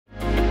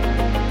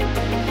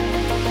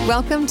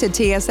Welcome to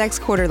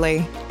TSX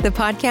Quarterly, the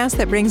podcast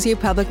that brings you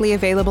publicly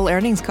available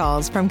earnings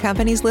calls from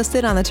companies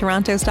listed on the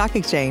Toronto Stock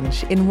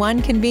Exchange in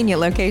one convenient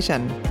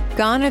location.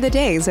 Gone are the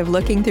days of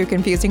looking through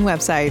confusing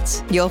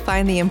websites. You'll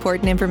find the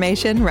important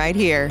information right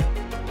here.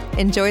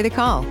 Enjoy the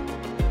call.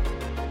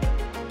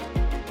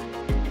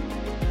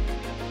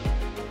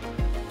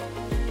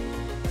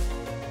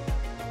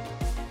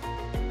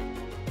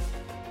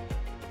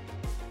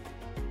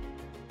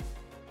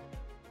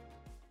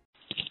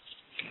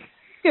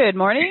 Good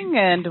morning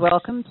and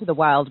welcome to the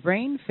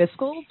WildBrain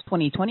Fiscal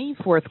 2020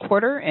 Fourth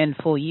Quarter and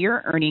Full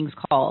Year Earnings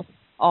Call.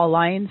 All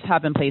lines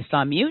have been placed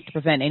on mute to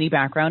prevent any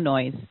background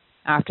noise.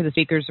 After the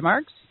speaker's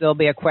remarks, there'll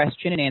be a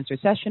question and answer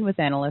session with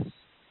analysts.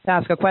 To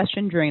ask a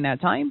question during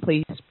that time,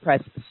 please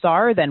press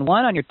star then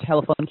 1 on your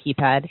telephone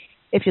keypad.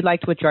 If you'd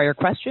like to withdraw your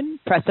question,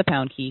 press the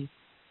pound key.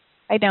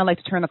 I'd now like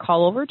to turn the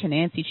call over to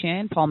Nancy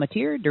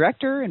Chan-Palmateer,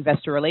 Director,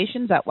 Investor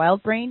Relations at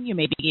WildBrain. You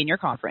may begin your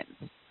conference.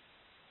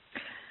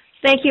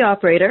 Thank you,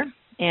 operator.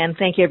 And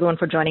thank you, everyone,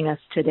 for joining us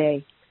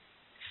today.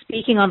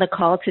 Speaking on the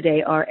call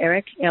today are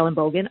Eric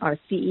Ellenbogen, our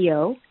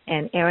CEO,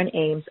 and Aaron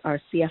Ames, our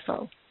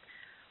CFO.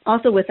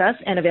 Also with us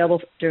and available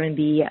during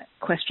the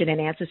question and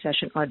answer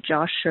session are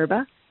Josh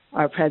Sherba,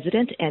 our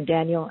President, and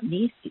Daniel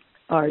Neese,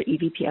 our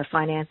EVP of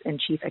Finance and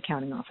Chief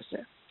Accounting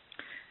Officer.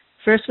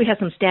 First, we have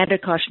some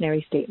standard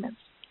cautionary statements.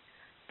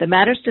 The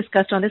matters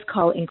discussed on this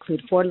call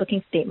include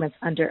forward-looking statements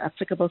under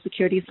applicable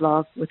securities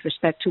laws with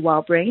respect to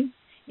WildBrain,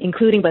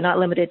 including but not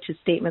limited to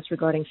statements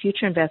regarding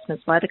future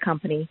investments by the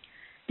company,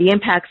 the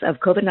impacts of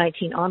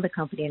COVID-19 on the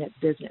company and its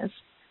business,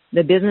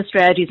 the business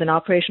strategies and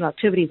operational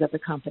activities of the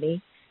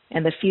company,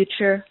 and the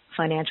future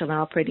financial and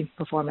operating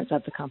performance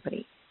of the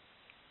company.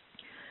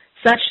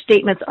 Such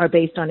statements are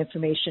based on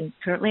information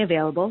currently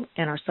available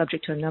and are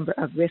subject to a number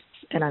of risks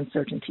and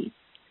uncertainties.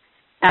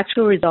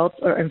 Actual results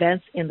or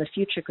events in the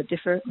future could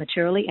differ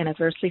materially and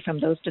adversely from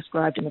those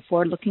described in the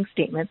forward-looking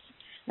statements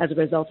as a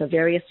result of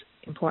various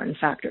important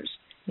factors,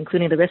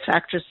 including the risk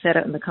factors set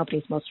out in the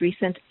company's most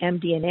recent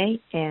MD&A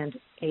and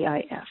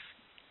AIF.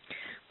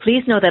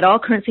 Please note that all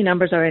currency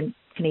numbers are in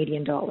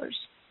Canadian dollars.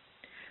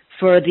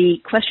 For the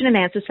question and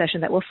answer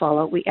session that will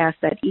follow, we ask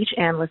that each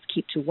analyst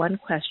keep to one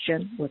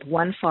question with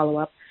one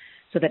follow-up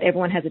so that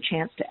everyone has a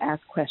chance to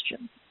ask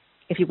questions.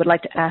 If you would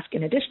like to ask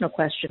an additional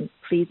question,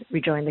 please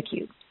rejoin the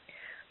queue.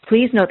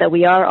 Please note that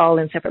we are all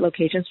in separate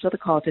locations for the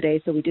call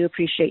today, so we do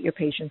appreciate your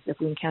patience if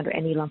we encounter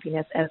any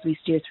lumpiness as we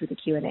steer through the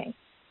Q&A.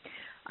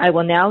 I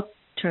will now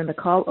turn the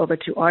call over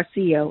to our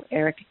CEO,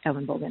 Eric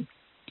Ellenbogen.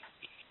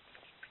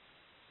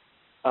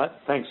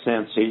 Thanks,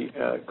 Nancy.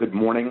 Good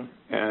morning,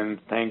 and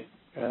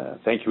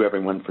thank you,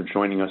 everyone, for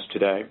joining us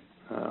today.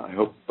 I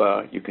hope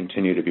you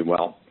continue to be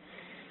well.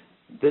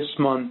 This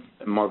month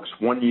marks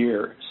 1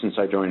 year since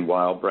I joined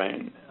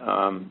WildBrain,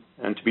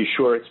 and to be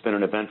sure, it's been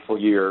an eventful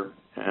year,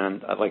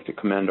 and I'd like to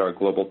commend our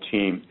global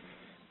team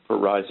for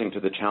rising to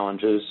the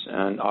challenges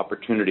and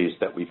opportunities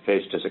that we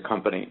faced as a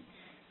company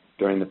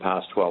during the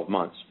past 12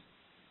 months.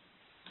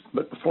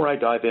 But before I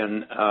dive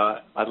in,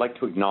 I'd like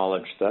to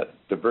acknowledge that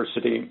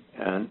diversity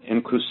and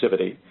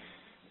inclusivity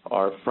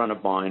are front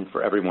of mind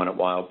for everyone at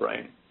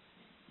WildBrain.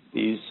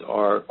 These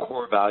are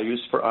core values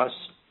for us,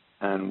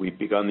 and we've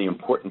begun the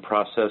important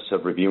process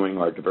of reviewing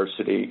our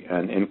diversity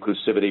and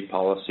inclusivity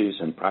policies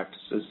and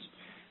practices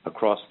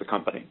across the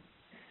company.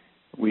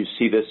 We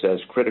see this as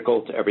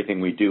critical to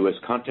everything we do as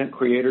content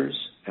creators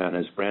and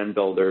as brand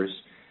builders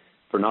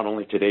for not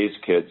only today's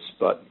kids,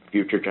 but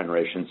future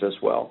generations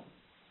as well.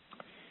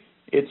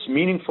 It's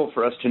meaningful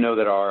for us to know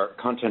that our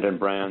content and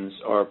brands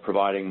are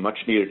providing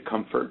much-needed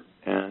comfort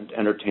and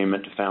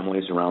entertainment to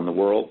families around the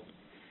world.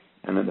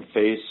 And in the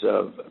face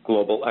of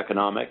global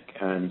economic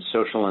and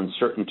social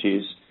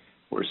uncertainties,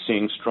 we're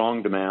seeing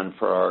strong demand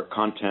for our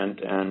content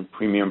and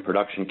premium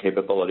production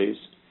capabilities,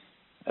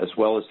 as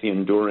well as the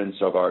endurance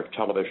of our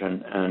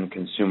television and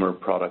consumer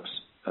products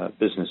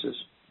businesses.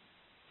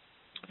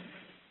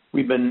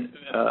 We've been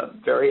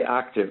very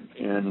active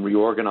in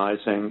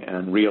reorganizing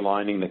and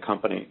realigning the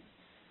company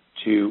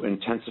to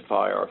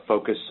intensify our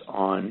focus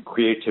on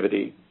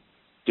creativity,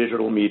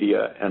 digital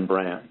media, and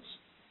brands.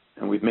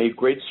 And we've made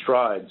great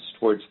strides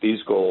towards these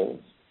goals,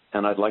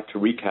 and I'd like to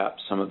recap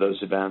some of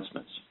those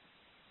advancements.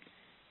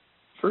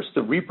 First,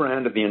 the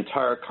rebrand of the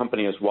entire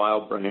company as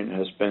WildBrain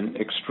has been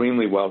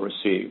extremely well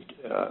received,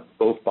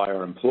 both by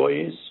our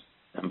employees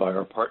and by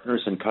our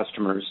partners and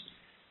customers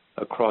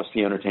across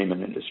the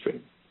entertainment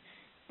industry.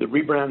 The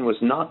rebrand was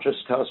not just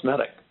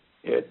cosmetic.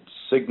 It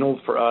signaled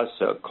for us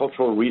a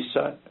cultural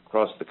reset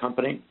across the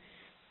company,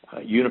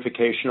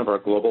 unification of our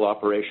global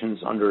operations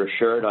under a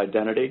shared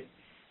identity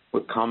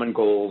with common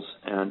goals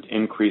and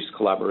increased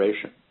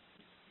collaboration.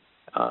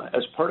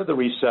 As part of the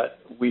reset,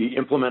 we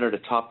implemented a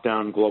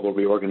top-down global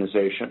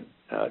reorganization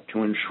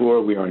to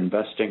ensure we are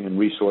investing in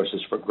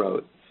resources for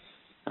growth.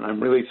 And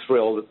I'm really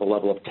thrilled at the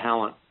level of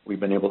talent we've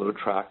been able to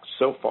attract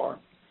so far.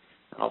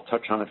 And I'll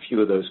touch on a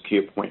few of those key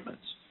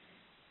appointments.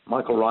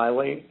 Michael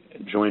Riley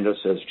joined us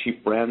as Chief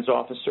Brands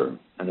Officer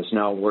and is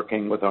now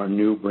working with our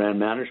new brand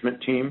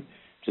management team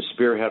to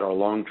spearhead our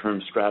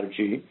long-term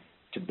strategy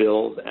to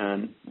build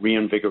and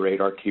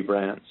reinvigorate our key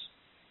brands.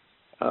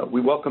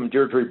 We welcome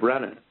Deirdre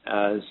Brennan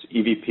as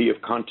EVP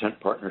of Content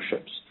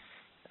Partnerships,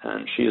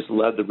 and she has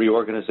led the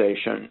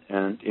reorganization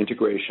and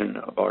integration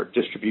of our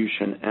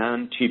distribution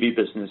and TV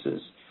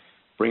businesses,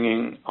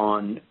 bringing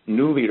on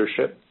new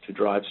leadership to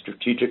drive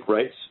strategic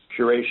rights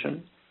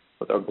curation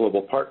with our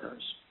global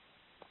partners.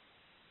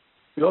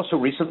 We also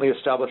recently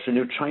established a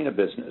new China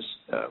business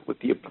with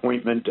the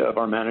appointment of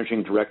our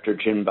managing director,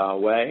 Jin Bao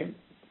Wei,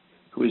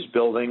 who is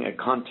building a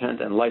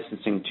content and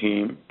licensing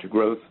team to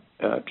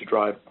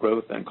drive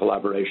growth and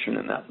collaboration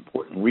in that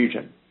important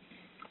region.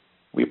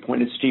 We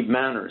appointed Steve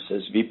Manners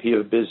as VP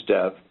of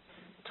BizDev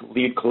to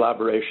lead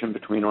collaboration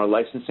between our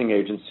licensing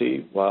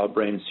agency,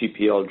 WildBrain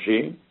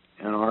CPLG,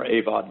 and our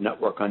AVOD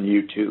network on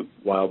YouTube,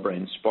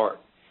 WildBrain Spark.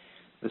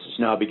 This is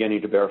now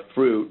beginning to bear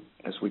fruit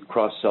as we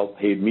cross-sell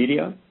paid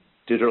media,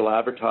 digital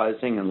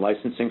advertising, and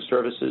licensing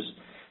services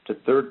to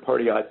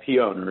third-party IP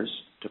owners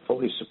to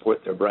fully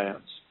support their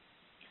brands.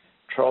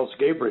 Charles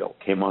Gabriel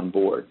came on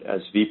board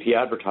as VP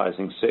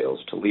Advertising Sales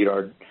to lead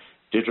our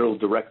digital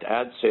direct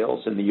ad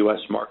sales in the U.S.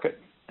 market,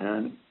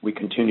 and we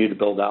continue to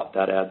build out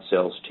that ad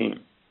sales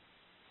team.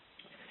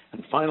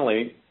 And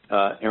finally,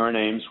 Aaron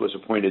Ames was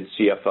appointed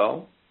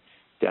CFO,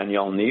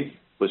 Danielle Neef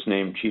was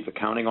named Chief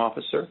Accounting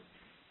Officer,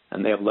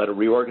 and they have led a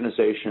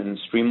reorganization and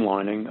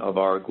streamlining of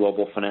our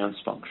global finance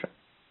function.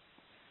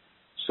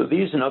 So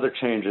these and other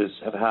changes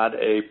have had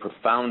a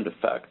profound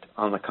effect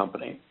on the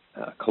company.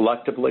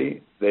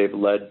 Collectively, they've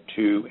led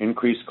to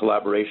increased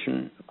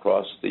collaboration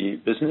across the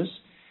business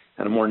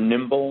and a more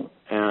nimble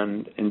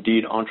and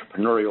indeed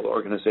entrepreneurial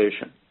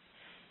organization.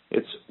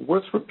 It's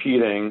worth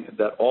repeating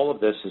that all of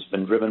this has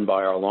been driven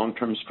by our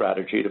long-term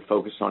strategy to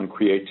focus on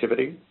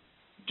creativity,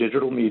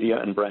 digital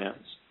media, and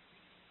brands.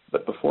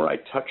 But before I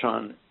touch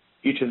on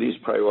each of these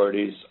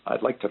priorities,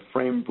 I'd like to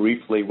frame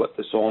briefly what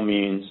this all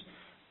means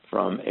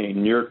from a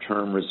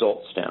near-term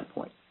result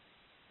standpoint.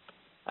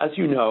 As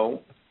you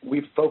know,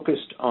 we've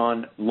focused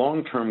on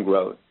long-term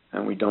growth,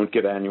 and we don't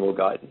give annual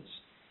guidance.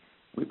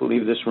 We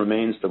believe this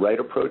remains the right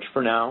approach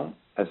for now,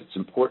 as it's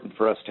important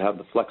for us to have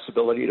the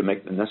flexibility to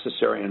make the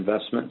necessary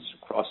investments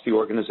across the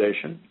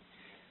organization,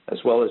 as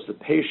well as the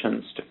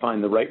patience to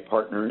find the right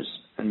partners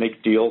and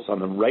make deals on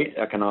the right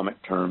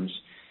economic terms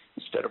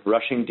instead of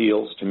rushing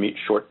deals to meet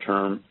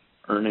short-term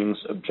earnings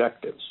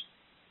objectives.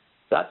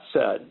 That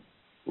said,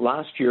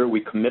 last year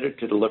we committed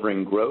to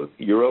delivering growth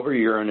year over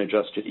year in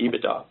adjusted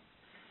EBITDA.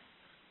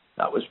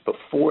 That was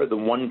before the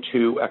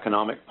 1-2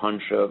 economic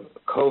punch of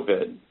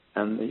COVID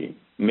and the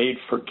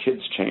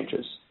made-for-kids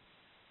changes.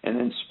 And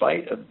in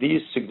spite of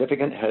these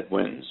significant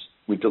headwinds,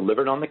 we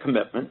delivered on the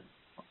commitment,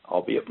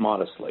 albeit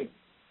modestly.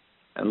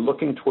 And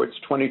looking towards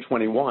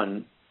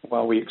 2021,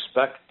 while we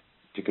expect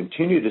to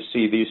continue to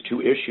see these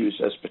two issues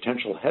as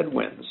potential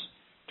headwinds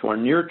to our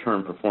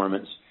near-term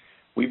performance,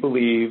 we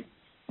believe,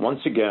 once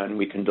again,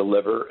 we can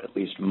deliver at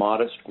least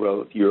modest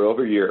growth year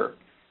over year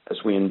as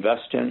we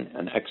invest in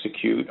and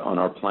execute on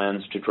our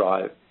plans to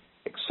drive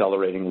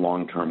accelerating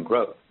long-term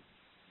growth.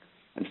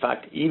 In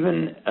fact,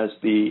 even as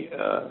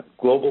the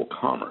global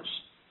commerce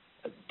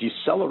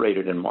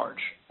decelerated in March,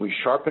 we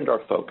sharpened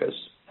our focus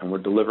and we're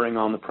delivering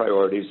on the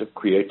priorities of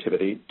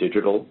creativity,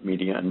 digital,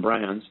 media, and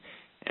brands,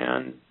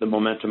 and the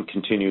momentum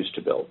continues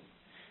to build.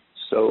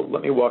 So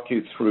let me walk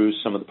you through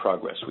some of the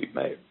progress we've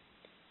made.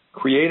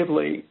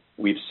 Creatively,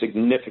 we've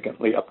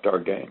significantly upped our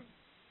game.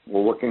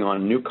 We're working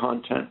on new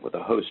content with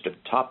a host of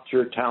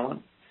top-tier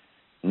talent,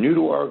 new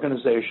to our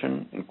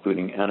organization,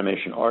 including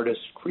animation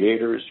artists,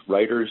 creators,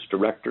 writers,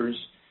 directors,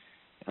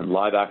 and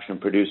live-action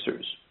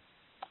producers.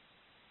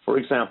 For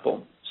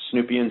example,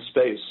 Snoopy in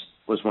Space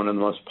was one of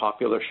the most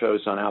popular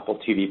shows on Apple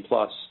TV+,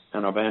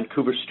 and our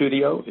Vancouver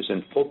studio is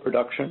in full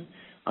production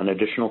on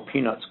additional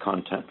Peanuts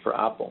content for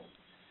Apple.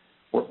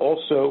 We're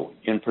also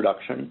in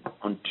production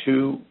on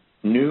 2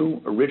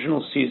 new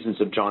original seasons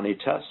of Johnny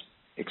Test,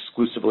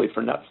 exclusively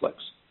for Netflix.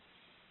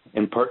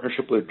 In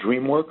partnership with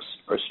DreamWorks,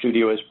 our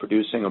studio is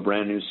producing a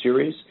brand new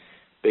series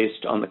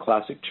based on the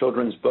classic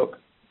children's book,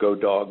 Go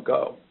Dog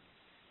Go.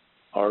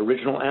 Our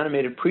original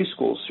animated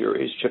preschool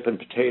series, Chip and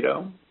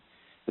Potato,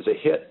 is a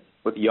hit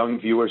with young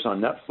viewers on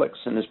Netflix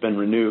and has been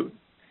renewed.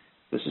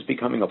 This is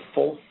becoming a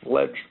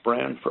full-fledged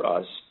brand for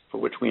us, for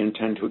which we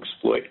intend to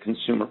exploit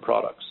consumer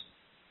products.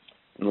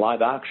 In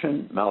live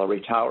action,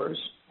 Mallory Towers,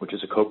 which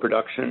is a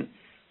co-production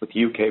with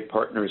UK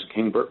partners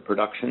Kingbert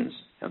Productions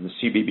and the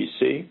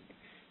CBBC,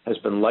 has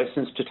been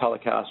licensed to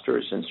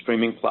telecasters and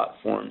streaming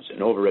platforms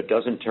in over a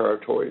dozen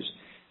territories,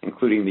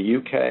 including the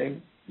UK,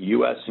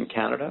 US, and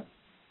Canada,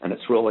 and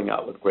it's rolling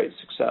out with great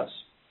success.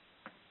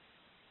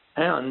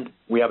 And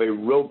we have a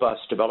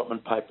robust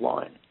development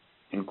pipeline,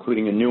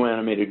 including a new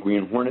animated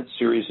Green Hornet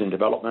series in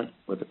development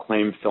with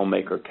acclaimed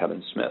filmmaker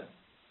Kevin Smith.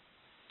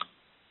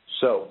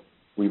 So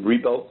we've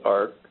rebuilt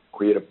our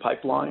creative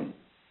pipeline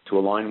to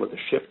align with a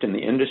shift in the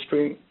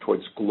industry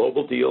towards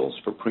global deals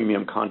for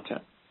premium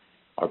content.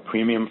 Our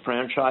premium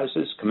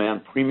franchises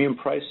command premium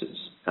prices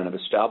and have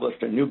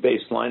established a new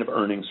baseline of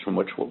earnings from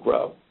which we'll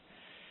grow.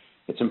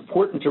 It's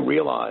important to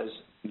realize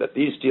that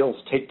these deals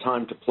take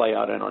time to play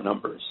out in our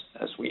numbers.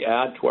 As we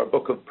add to our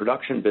book of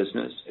production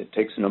business, it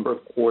takes a number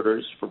of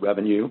quarters for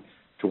revenue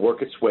to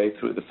work its way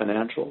through the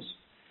financials.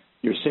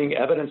 You're seeing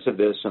evidence of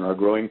this in our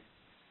growing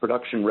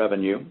production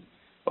revenue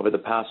over the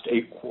past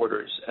 8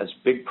 quarters as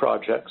big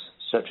projects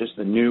such as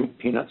the new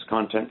Peanuts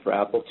content for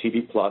Apple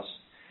TV Plus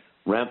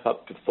ramp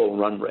up to full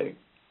run rate.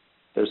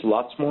 There's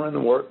lots more in the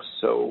works,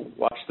 so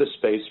watch this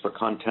space for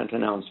content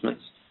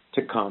announcements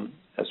to come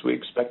as we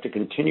expect to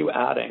continue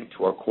adding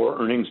to our core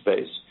earnings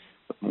base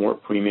with more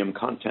premium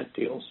content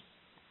deals.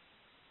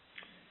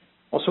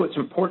 Also, it's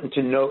important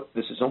to note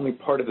this is only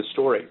part of the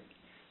story.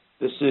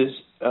 This is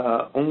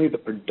only the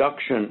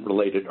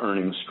production-related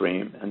earnings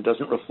stream and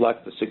doesn't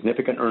reflect the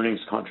significant earnings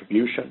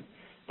contribution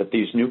that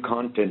these new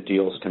content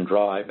deals can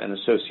drive and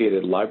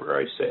associated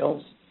library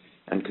sales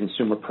and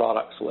consumer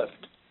products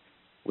lift,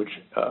 which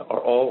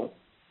are all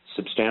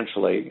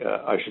substantially,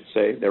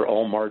 they're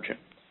all margin.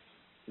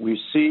 We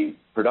see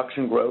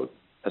production growth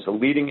as a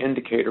leading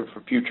indicator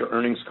for future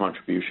earnings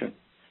contribution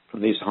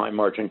from these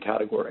high-margin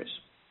categories.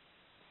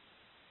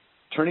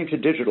 Turning to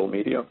digital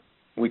media,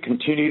 we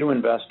continue to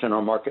invest in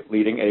our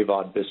market-leading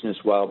AVOD business,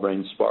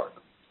 WildBrain Spark.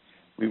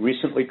 We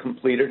recently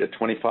completed a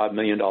 $25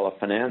 million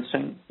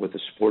financing with the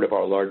support of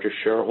our largest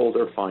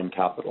shareholder, Fine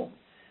Capital.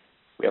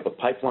 We have a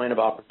pipeline of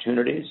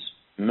opportunities,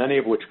 many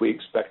of which we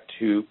expect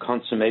to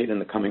consummate in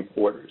the coming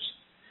quarters.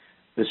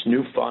 This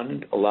new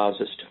fund allows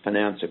us to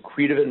finance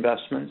accretive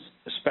investments,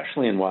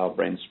 especially in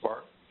WildBrain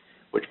Spark,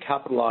 which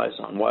capitalize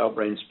on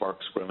WildBrain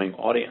Spark's growing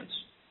audience.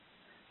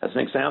 As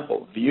an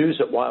example,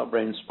 views at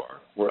WildBrain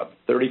Spark were up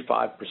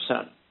 35%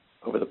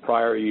 over the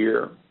prior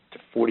year to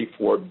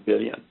 44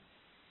 billion.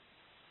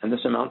 And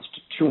this amounts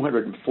to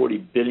 240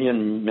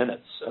 billion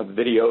minutes of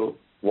video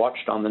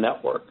watched on the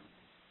network,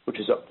 which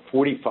is up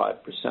 45%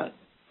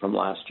 from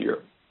last year.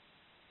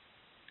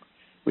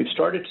 We've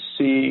started to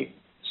see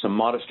some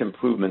modest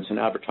improvements in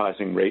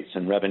advertising rates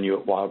and revenue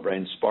at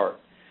WildBrain Spark,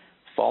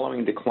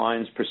 following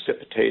declines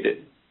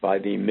precipitated by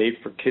the Made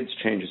for Kids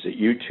changes at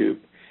YouTube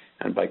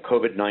and by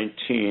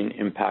COVID-19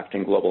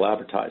 impacting global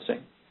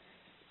advertising.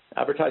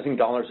 Advertising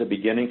dollars are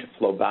beginning to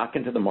flow back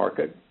into the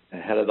market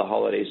ahead of the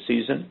holiday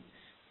season,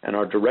 and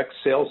our direct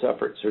sales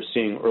efforts are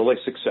seeing early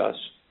success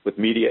with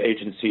media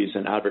agencies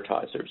and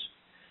advertisers.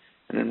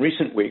 And in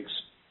recent weeks,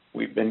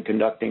 we've been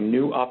conducting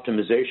new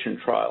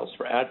optimization trials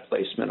for ad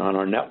placement on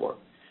our network,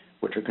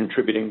 which are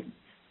contributing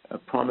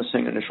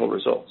promising initial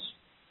results.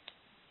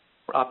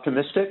 We're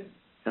optimistic,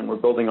 and we're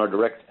building our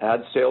direct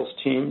ad sales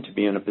team to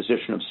be in a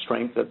position of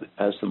strength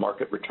as the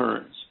market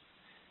returns.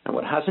 And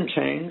what hasn't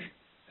changed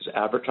is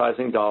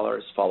advertising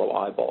dollars follow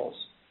eyeballs.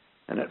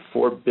 And at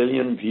 4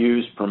 billion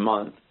views per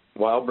month,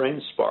 WildBrain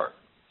Spark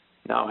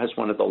now has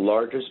one of the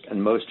largest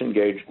and most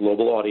engaged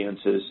global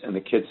audiences in the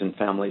kids and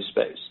family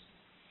space.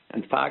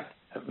 In fact,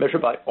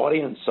 measured by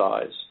audience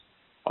size,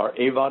 our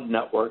AVOD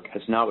network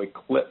has now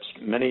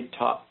eclipsed many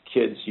top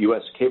kids'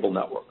 U.S. cable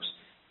networks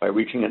by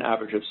reaching an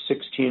average of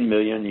 16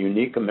 million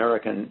unique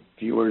American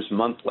viewers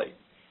monthly.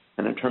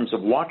 And in terms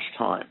of watch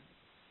time,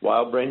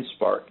 WildBrain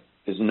Spark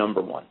is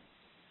number 1.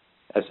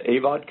 As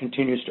AVOD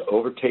continues to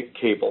overtake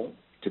cable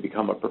to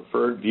become a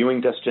preferred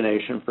viewing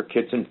destination for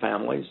kids and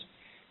families,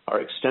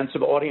 our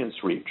extensive audience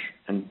reach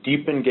and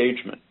deep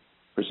engagement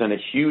present a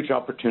huge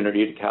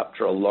opportunity to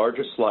capture a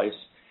larger slice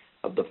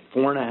of the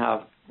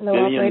 $4.5 Hello,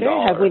 billion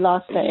operator. Have we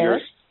lost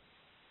Eric?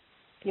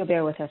 You'll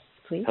bear with us,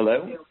 please.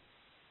 Hello?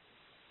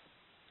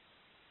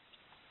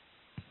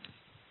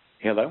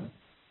 Hello?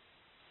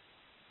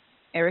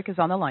 Eric is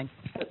on the line.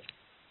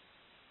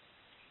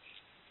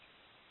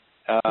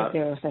 Oh,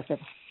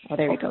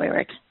 there we go,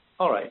 Eric.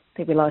 All right. I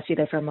think we lost you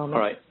there for a moment.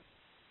 All right.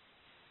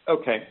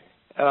 Okay.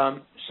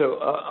 So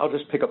I'll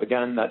just pick up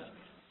again that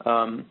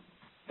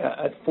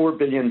at 4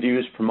 billion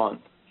views per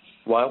month,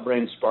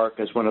 WildBrain Spark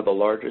is one of the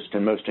largest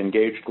and most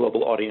engaged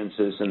global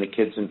audiences in the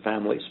kids and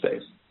family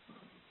space.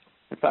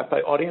 In fact, by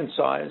audience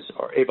size,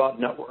 our AVOD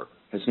network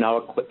has now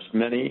eclipsed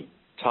many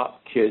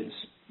top kids'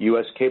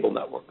 U.S. cable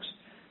networks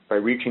by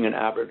reaching an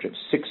average of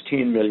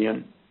 16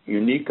 million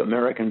unique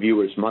American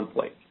viewers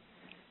monthly.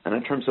 And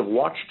in terms of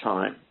watch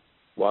time,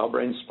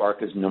 WildBrain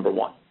Spark is number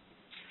 1.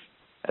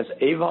 As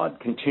AVOD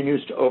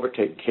continues to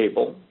overtake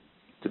cable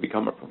to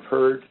become a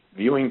preferred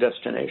viewing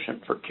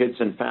destination for kids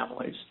and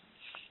families,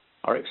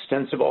 our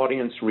extensive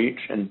audience reach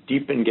and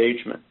deep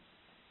engagement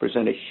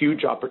present a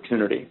huge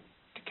opportunity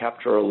to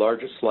capture a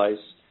larger slice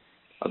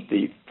of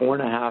the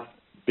 $4.5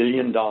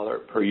 billion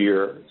per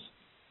year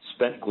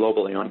spent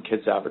globally on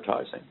kids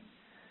advertising.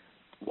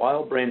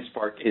 WildBrain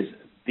Spark is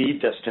the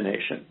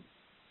destination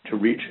to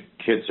reach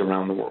kids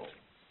around the world.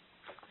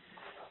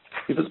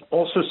 We've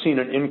also seen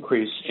an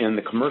increase in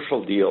the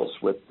commercial deals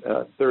with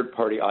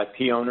third-party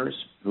IP owners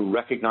who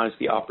recognize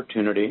the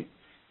opportunity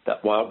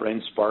that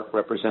WildBrain Spark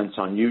represents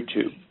on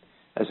YouTube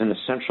as an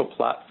essential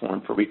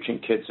platform for reaching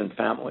kids and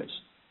families.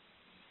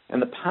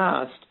 In the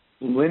past,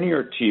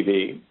 linear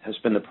TV has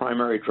been the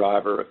primary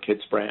driver of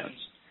kids' brands,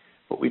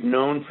 but we've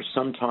known for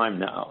some time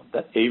now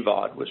that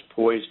AVOD was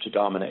poised to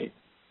dominate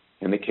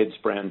in the kids'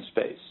 brand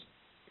space.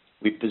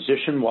 we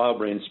positioned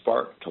WildBrain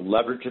Spark to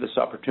leverage this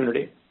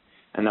opportunity,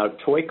 and now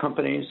toy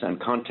companies and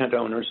content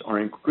owners are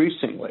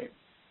increasingly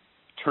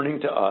turning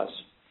to us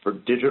for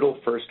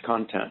digital-first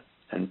content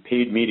and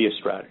paid media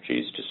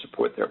strategies to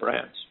support their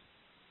brands.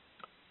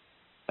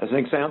 As an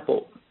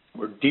example,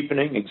 we're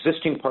deepening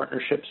existing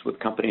partnerships with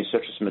companies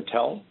such as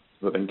Mattel,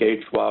 who have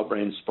engaged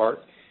WildBrain Spark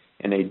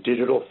in a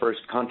digital-first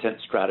content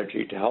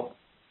strategy to help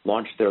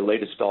launch their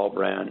latest doll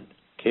brand,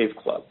 Cave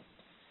Club.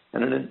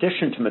 And in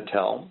addition to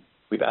Mattel,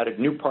 we've added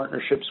new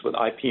partnerships with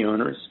IP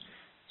owners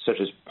such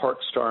as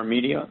Parkstar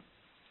Media,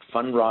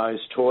 Fundrise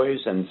Toys,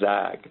 and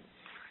Zag.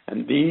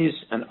 And these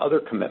and other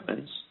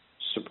commitments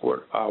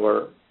support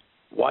our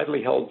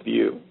widely held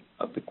view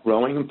of the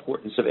growing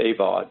importance of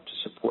AVOD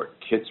to support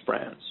kids'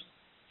 brands.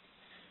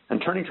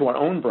 And turning to our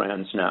own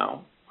brands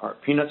now, our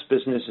Peanuts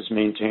business is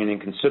maintaining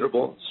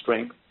considerable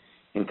strength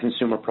in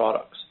consumer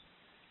products.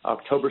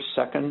 October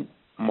 2nd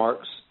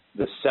marks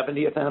the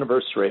 70th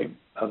anniversary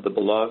of the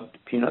beloved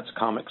Peanuts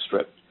comic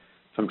strip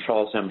from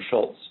Charles M.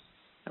 Schulz,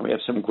 and we have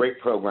some great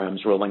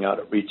programs rolling out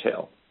at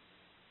retail.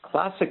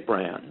 Classic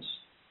brands,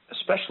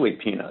 especially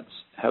Peanuts,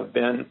 have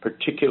been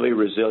particularly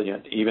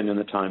resilient even in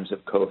the times of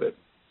COVID.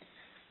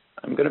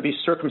 I'm going to be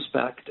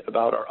circumspect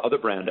about our other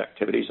brand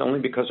activities only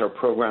because our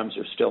programs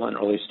are still in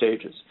early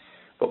stages.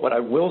 But what I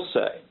will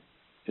say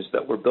is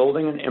that we're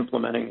building and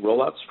implementing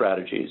rollout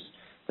strategies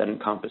that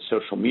encompass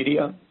social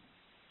media,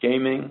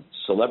 gaming,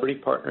 celebrity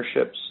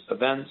partnerships,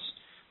 events,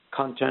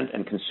 content,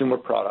 and consumer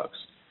products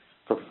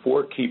for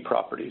 4 key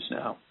properties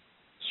now: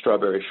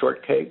 Strawberry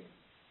Shortcake,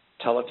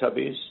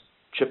 Teletubbies,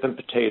 Chip and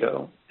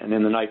Potato, and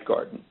In the Night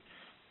Garden.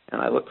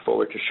 And I look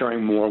forward to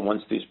sharing more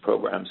once these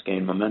programs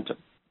gain momentum.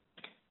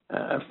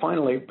 And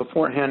finally,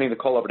 before handing the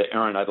call over to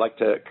Aaron, I'd like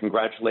to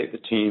congratulate the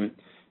team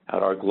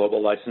at our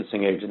global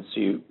licensing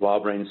agency,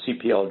 WildBrain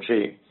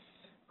CPLG,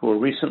 who were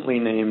recently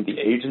named the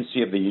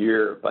Agency of the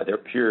Year by their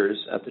peers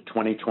at the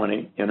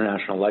 2020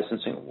 International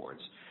Licensing Awards.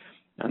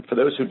 And for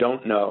those who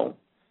don't know,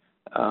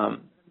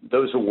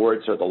 those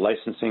awards are the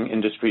licensing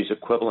industry's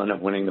equivalent of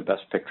winning the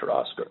Best Picture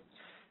Oscar.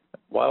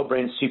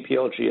 WildBrain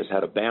CPLG has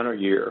had a banner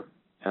year,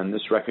 and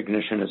this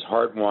recognition is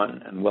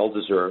hard-won and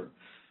well-deserved.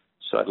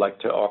 So I'd like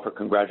to offer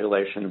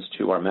congratulations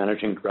to our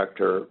Managing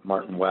Director,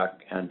 Martin Weck,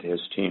 and to his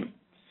team.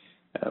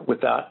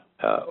 With that,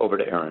 over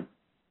to Aaron.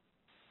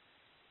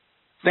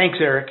 Thanks,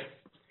 Eric.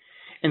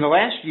 In the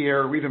last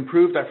year, we've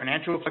improved our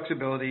financial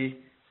flexibility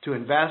to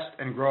invest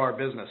and grow our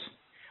business.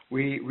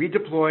 We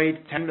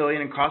redeployed $10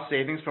 million in cost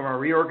savings from our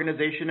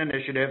reorganization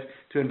initiative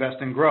to invest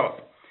in growth.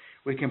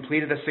 We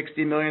completed a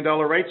 $60 million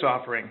rights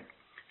offering,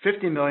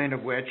 $50 million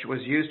of which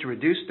was used to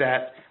reduce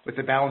debt with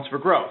the balance for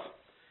growth.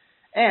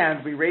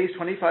 And we raised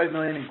 $25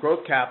 million in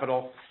growth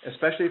capital,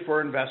 especially for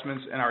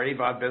investments in our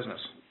AVOD business.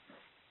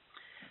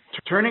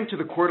 Turning to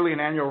the quarterly and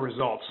annual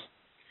results,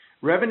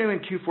 revenue in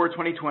Q4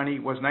 2020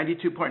 was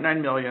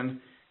 $92.9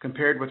 million,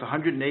 compared with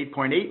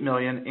 $108.8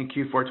 million in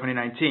Q4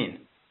 2019.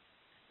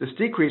 This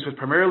decrease was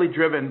primarily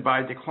driven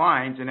by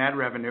declines in ad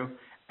revenue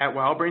at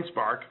WildBrain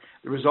Spark,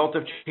 the result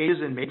of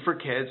changes in Made for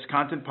Kids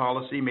content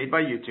policy made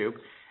by YouTube,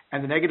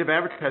 and the negative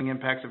advertising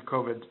impacts of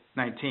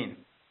COVID-19.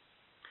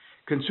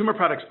 Consumer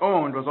products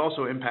owned was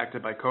also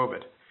impacted by COVID.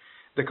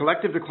 The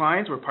collective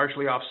declines were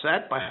partially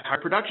offset by higher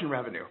production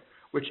revenue,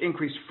 which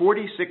increased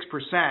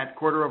 46%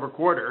 quarter over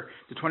quarter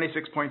to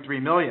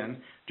 $26.3 million,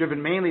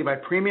 driven mainly by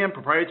premium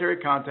proprietary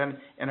content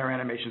in our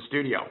animation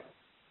studio.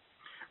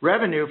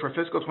 Revenue for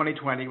fiscal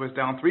 2020 was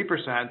down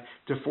 3%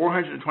 to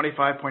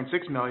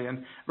 $425.6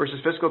 million versus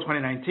fiscal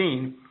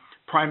 2019,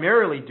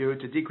 primarily due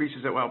to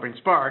decreases at WildBrain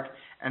Spark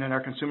and in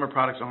our consumer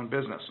products owned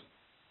business.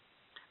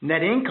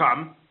 Net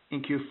income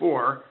in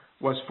Q4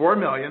 was $4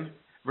 million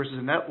versus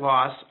a net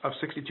loss of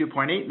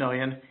 $62.8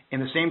 million in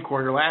the same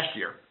quarter last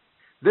year.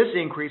 This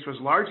increase was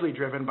largely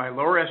driven by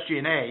lower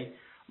SG&A,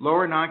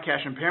 lower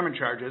non-cash impairment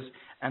charges,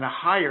 and a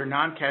higher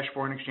non-cash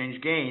foreign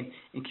exchange gain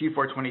in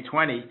Q4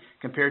 2020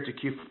 compared to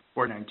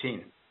Q4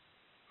 19.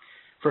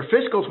 For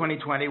fiscal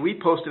 2020, we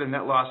posted a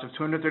net loss of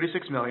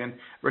 $236 million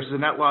versus a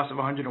net loss of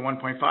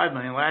 $101.5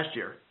 million last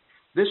year.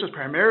 This was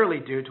primarily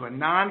due to a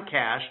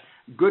non-cash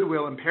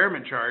goodwill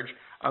impairment charge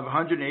of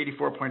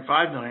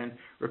 $184.5 million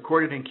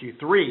recorded in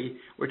Q3,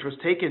 which was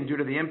taken due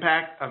to the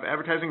impact of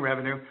advertising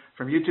revenue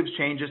from YouTube's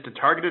changes to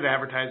targeted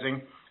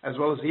advertising, as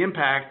well as the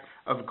impact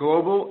of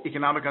global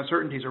economic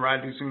uncertainties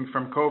arising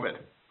from COVID.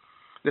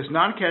 This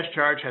non-cash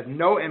charge had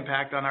no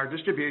impact on our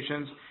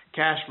distributions,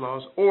 cash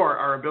flows, or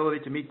our ability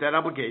to meet debt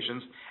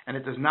obligations, and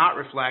it does not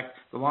reflect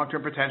the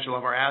long-term potential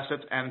of our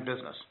assets and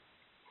business.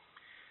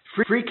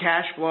 Free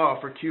cash flow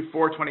for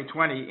Q4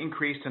 2020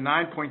 increased to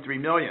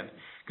 $9.3 million,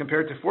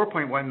 compared to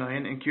 $4.1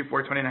 million in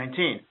Q4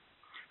 2019.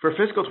 For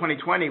fiscal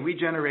 2020, we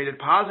generated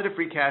positive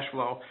free cash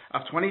flow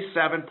of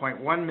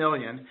 $27.1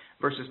 million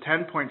versus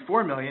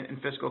 $10.4 million in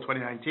fiscal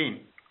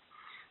 2019.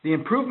 The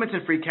improvements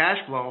in free cash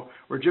flow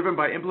were driven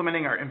by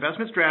implementing our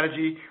investment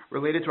strategy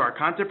related to our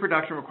content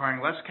production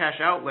requiring less cash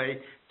outlay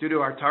due to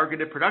our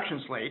targeted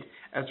production slate,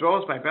 as well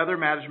as by better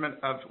management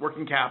of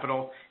working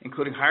capital,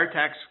 including higher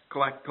tax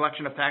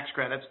collection of tax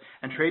credits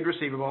and trade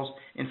receivables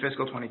in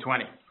fiscal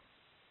 2020.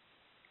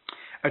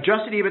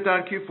 Adjusted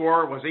EBITDA in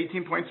Q4 was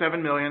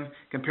 $18.7 million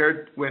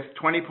compared with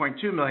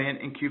 $20.2 million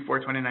in Q4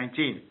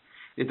 2019.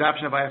 The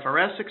adoption of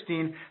IFRS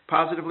 16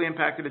 positively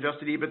impacted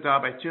adjusted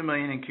EBITDA by $2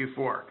 million in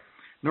Q4.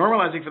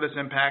 Normalizing for this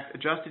impact,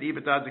 adjusted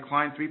EBITDA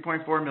declined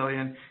 $3.4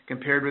 million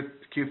compared with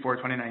Q4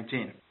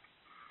 2019.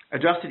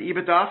 Adjusted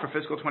EBITDA for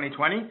fiscal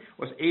 2020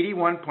 was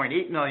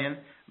 $81.8 million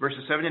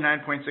versus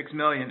 $79.6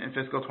 million in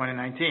fiscal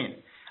 2019.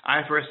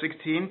 IFRS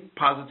 16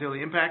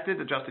 positively impacted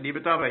adjusted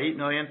EBITDA by $8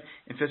 million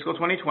in fiscal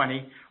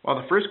 2020, while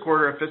the first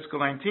quarter of fiscal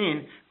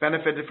 19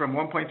 benefited from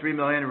 $1.3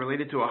 million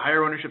related to a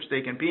higher ownership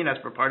stake in Peanuts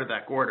for part of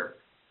that quarter.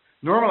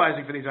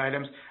 Normalizing for these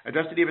items,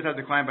 adjusted EBITDA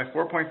declined by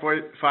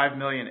 $4.45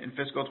 million in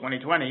fiscal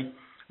 2020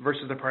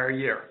 versus the prior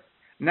year.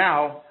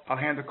 Now, I'll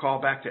hand the call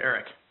back to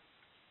Eric.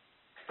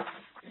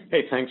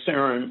 Hey, thanks,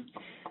 Aaron.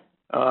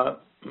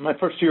 My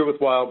first year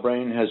with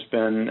WildBrain has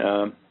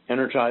been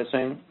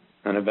energizing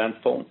and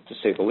eventful, to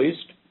say the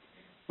least.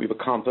 We've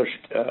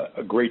accomplished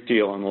a great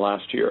deal in the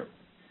last year.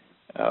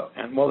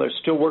 And while there's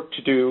still work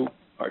to do,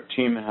 our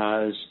team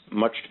has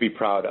much to be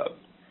proud of.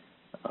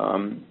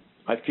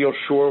 I feel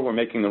sure we're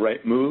making the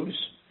right moves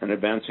and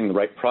advancing the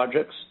right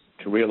projects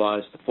to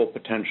realize the full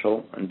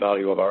potential and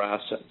value of our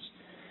assets.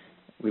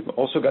 We've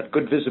also got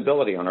good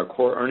visibility on our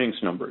core earnings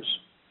numbers.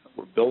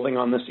 We're building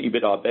on this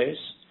EBITDA base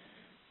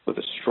with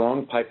a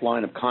strong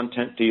pipeline of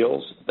content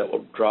deals that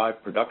will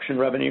drive production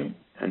revenue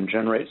and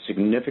generate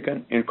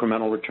significant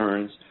incremental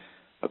returns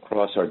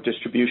across our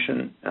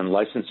distribution and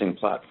licensing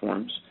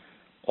platforms,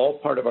 all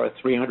part of our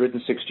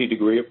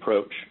 360-degree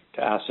approach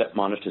to asset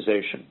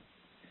monetization.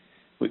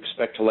 We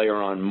expect to layer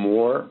on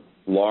more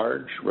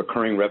large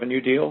recurring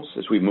revenue deals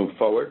as we move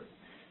forward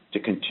to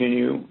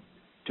continue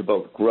to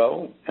both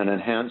grow and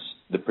enhance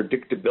the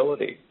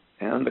predictability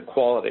and the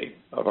quality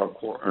of our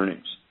core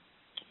earnings.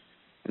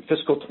 In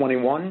fiscal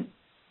 21,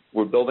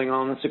 we're building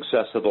on the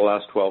success of the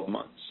last 12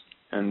 months,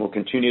 and we'll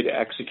continue to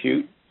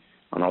execute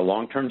on our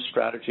long-term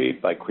strategy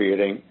by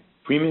creating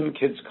premium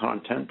kids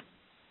content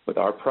with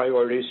our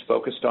priorities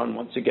focused on,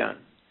 once again,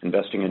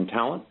 investing in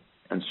talent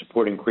and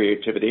supporting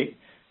creativity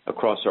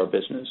across our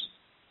business,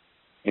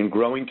 in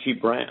growing key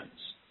brands,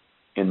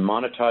 in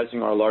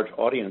monetizing our large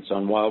audience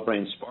on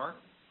WildBrain Spark,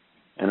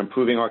 and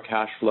improving our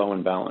cash flow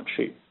and balance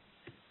sheet.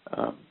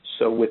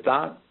 So with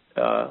that,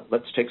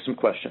 let's take some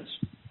questions.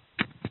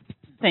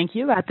 Thank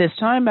you. At this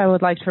time, I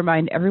would like to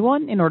remind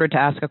everyone, in order to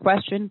ask a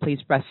question, please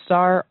press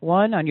star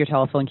 1 on your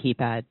telephone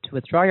keypad. To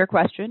withdraw your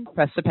question,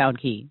 press the pound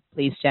key.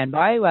 Please stand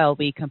by while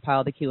we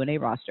compile the Q&A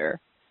roster.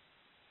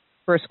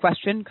 First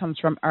question comes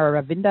from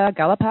Aravinda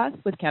Galapath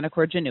with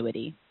Canaccord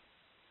Genuity.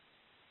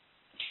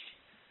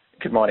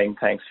 Good morning.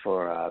 Thanks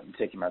for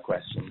taking my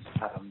questions.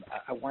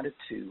 I wanted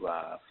to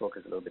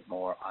focus a little bit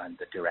more on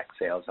the direct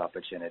sales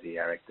opportunity,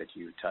 Eric, that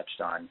you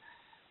touched on.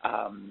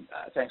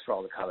 Thanks for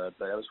all the color,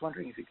 but I was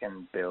wondering if you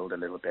can build a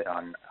little bit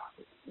on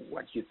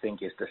what you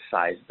think is the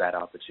size of that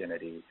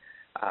opportunity.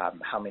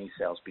 How many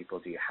salespeople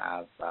do you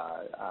have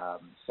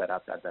set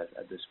up at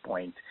this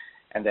point?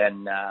 And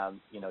then,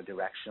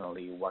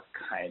 directionally, what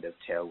kind of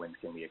tailwinds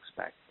can we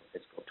expect for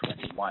fiscal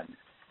 21?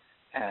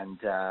 And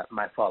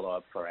my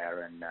follow-up for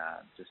Aaron,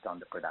 just on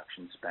the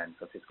production spend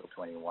for fiscal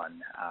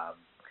 21.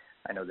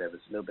 I know there was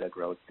a little bit of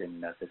growth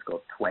in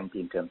fiscal 20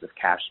 in terms of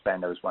cash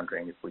spend. I was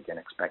wondering if we can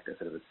expect a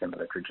sort of a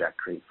similar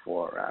trajectory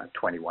for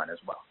 21 as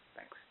well.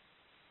 Thanks.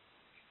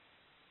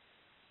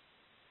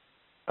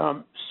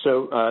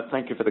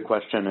 Thank you for the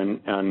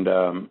question, and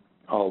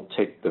I'll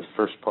take the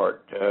first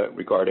part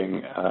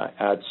regarding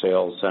ad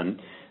sales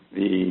and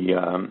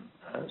the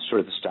sort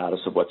of the status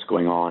of what's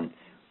going on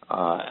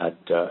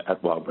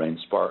at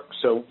WildBrain Spark.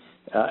 So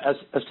as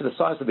to the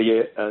size of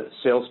the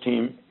sales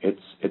team,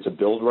 it's a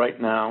build right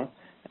now.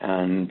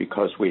 And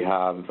because we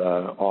have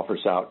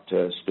offers out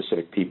to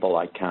specific people,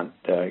 I can't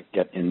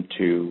get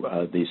into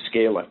the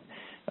scaling.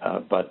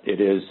 But it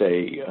is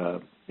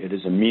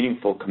a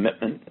meaningful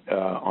commitment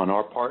on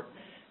our part,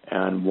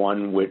 and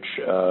one which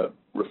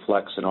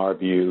reflects, in our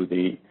view,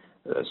 the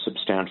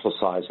substantial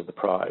size of the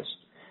prize.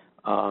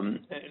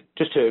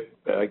 Just to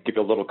give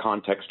you a little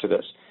context to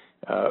this,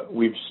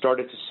 we've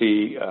started to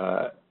see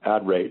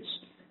ad rates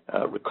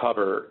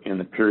recover in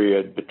the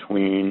period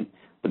between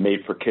the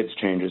Made for Kids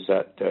changes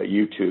at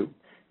YouTube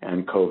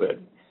and COVID,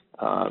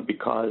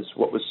 because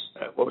what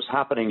was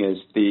happening is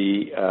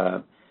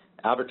the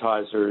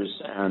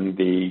advertisers and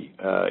the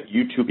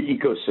YouTube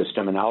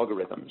ecosystem and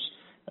algorithms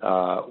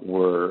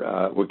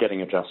were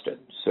getting adjusted.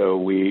 So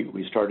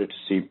we started to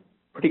see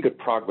pretty good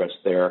progress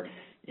there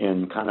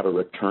in kind of a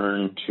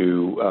return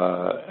to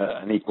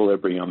an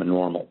equilibrium and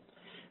normal.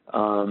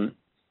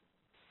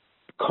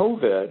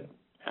 COVID,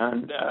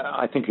 and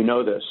I think you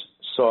know this,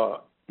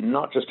 saw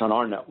not just on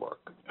our network,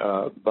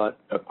 but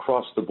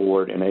across the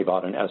board in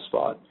AVOD and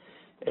SVOD,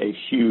 a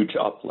huge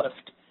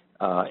uplift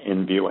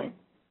in viewing.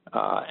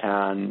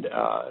 And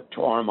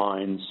to our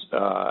minds,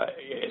 a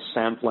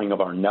sampling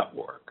of our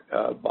network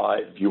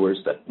by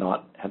viewers that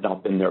had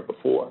not been there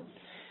before.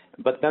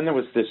 But then there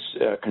was this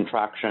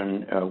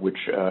contraction,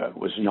 which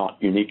was not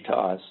unique to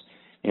us,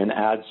 in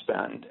ad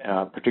spend,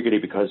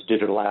 particularly because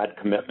digital ad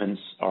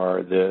commitments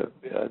are the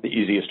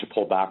easiest to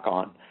pull back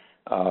on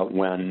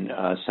when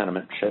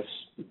sentiment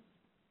shifts.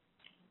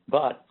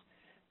 But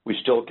we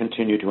still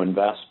continue to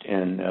invest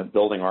in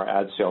building our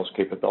ad sales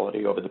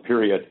capability over the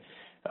period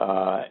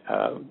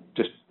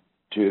just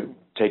to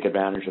take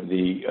advantage of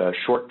the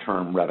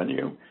short-term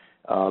revenue,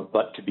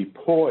 but to be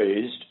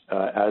poised,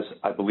 as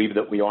I believe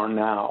that we are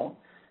now,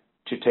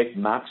 to take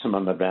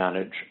maximum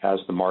advantage as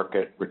the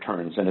market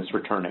returns, and it's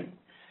returning.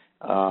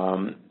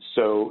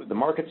 So the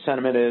market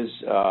sentiment is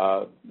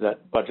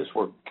that budgets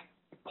were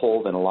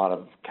pulled in a lot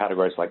of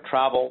categories like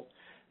travel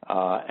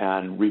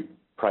and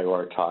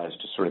reprioritized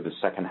to sort of the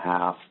second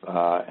half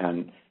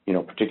and,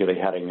 particularly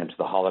heading into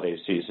the holiday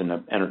season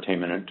of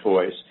entertainment and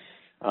toys.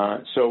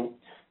 So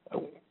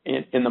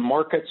in the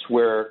markets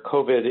where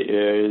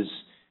COVID is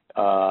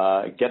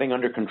getting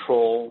under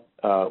control,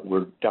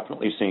 we're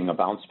definitely seeing a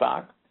bounce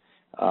back.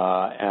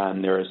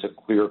 And there is a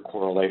clear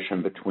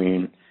correlation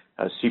between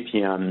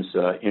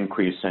CPMs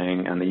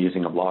increasing and the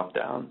easing of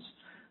lockdowns,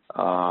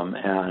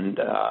 and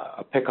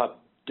a pickup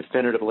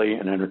definitively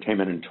in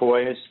entertainment and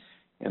toys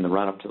in the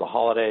run-up to the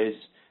holidays.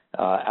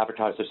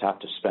 Advertisers have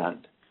to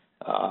spend,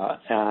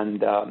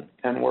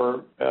 and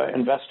we're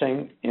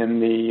investing in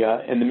the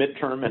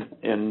midterm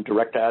in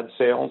direct ad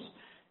sales,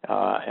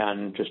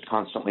 and just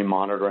constantly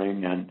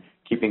monitoring and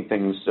keeping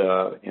things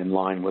in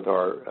line with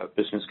our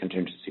business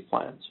contingency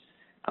plans.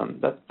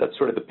 That's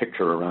sort of the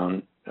picture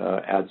around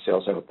ad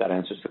sales. I hope that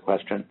answers the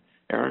question.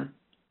 Aaron?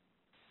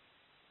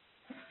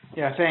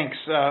 Yeah, thanks,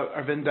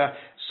 Arvind.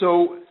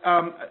 So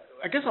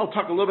I guess I'll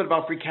talk a little bit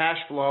about free cash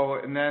flow,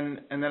 and then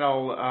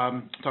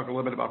I'll talk a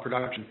little bit about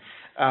production.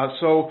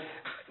 So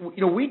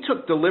we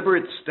took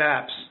deliberate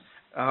steps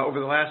over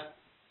the last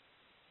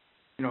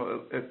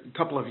a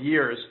couple of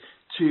years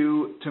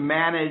to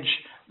manage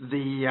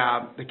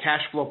the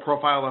cash flow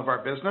profile of our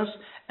business,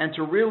 and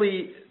to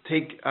really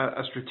take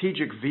a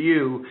strategic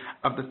view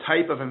of the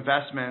type of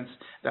investments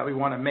that we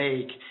want to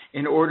make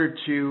in order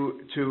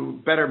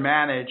to better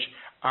manage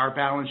our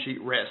balance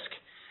sheet risk.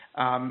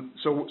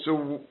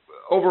 So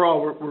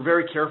overall, we're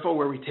very careful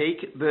where we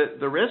take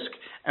the risk,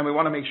 and we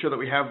want to make sure that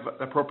we have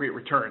appropriate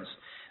returns.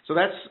 So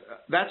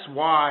that's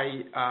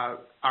why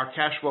our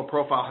cash flow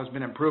profile has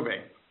been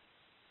improving.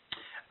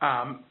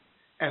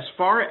 As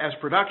far as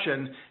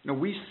production,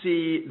 we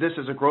see this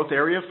as a growth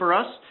area for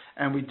us,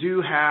 and we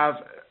do have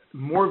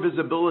more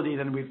visibility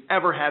than we've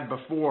ever had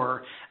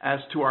before as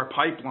to our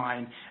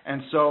pipeline.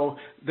 And so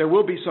there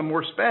will be some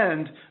more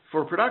spend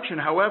for production.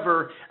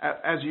 However,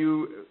 as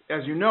you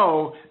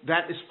know,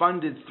 that is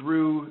funded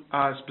through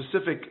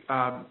specific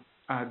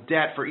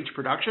debt for each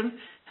production,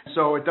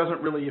 so it doesn't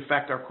really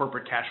affect our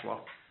corporate cash flow.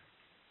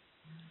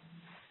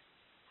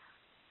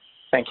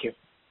 Thank you.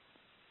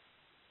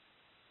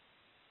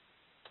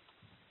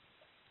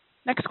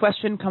 Next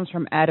question comes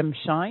from Adam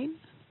Shine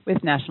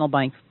with National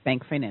Bank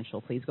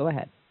Financial. Please go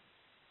ahead.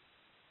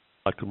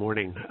 Good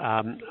morning.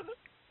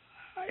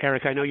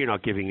 Eric, I know you're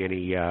not giving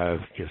any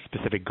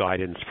specific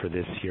guidance for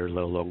this year,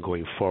 let alone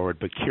going forward,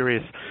 but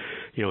curious,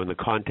 in the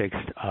context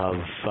of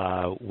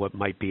what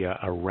might be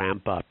a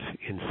ramp up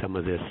in some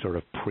of this sort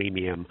of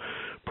premium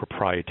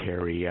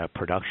proprietary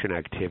production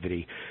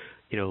activity.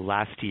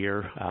 Last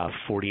year,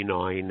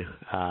 49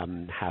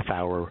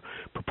 half-hour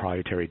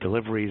proprietary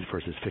deliveries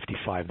versus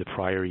 55 the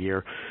prior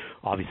year.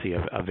 Obviously,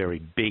 a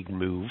very big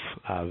move,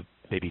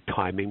 maybe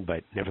timing,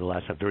 but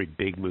nevertheless a very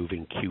big move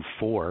in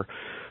Q4.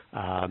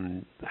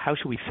 How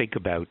should we think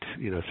about,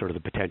 sort of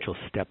the potential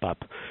step up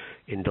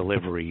in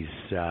deliveries,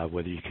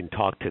 whether you can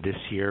talk to this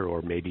year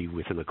or maybe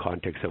within the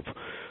context of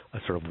a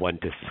sort of 1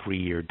 to 3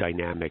 year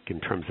dynamic in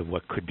terms of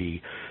what could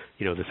be,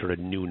 the sort of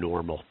new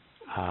normal.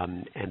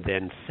 And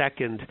then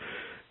second,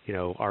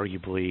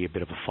 arguably a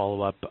bit of a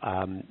follow-up,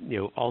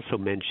 also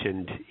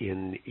mentioned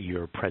in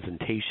your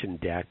presentation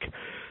deck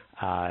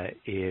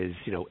is,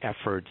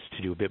 efforts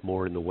to do a bit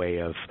more in the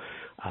way of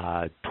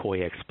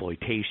toy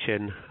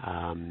exploitation.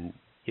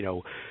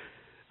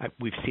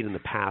 We've seen in the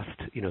past,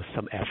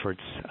 some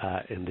efforts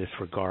in this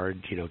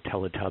regard,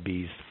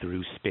 Teletubbies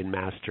through Spin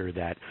Master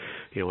that,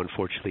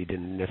 unfortunately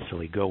didn't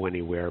necessarily go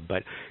anywhere.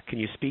 But can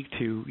you speak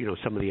to,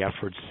 some of the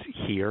efforts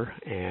here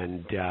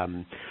and,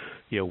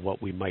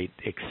 what we might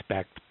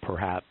expect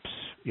perhaps,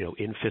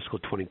 in fiscal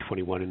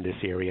 2021 in this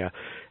area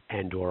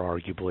and or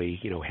arguably,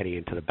 heading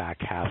into the back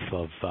half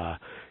of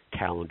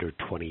calendar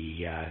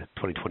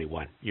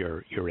 2021,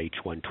 your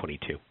H1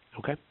 22.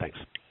 Okay, thanks.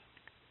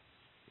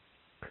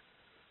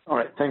 All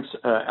right, thanks,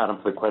 Adam,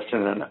 for the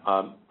question, and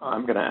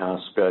I'm going to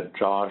ask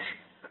Josh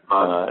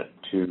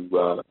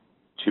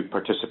to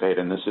participate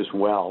in this as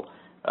well,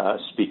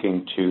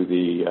 speaking to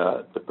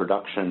the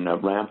production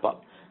ramp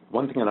up.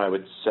 One thing that I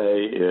would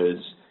say is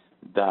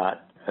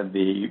that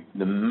the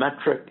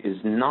metric is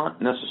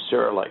not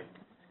necessarily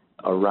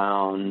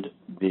around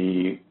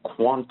the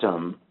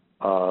quantum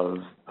of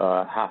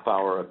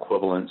half-hour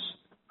equivalents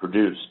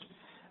produced,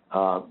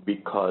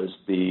 because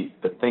the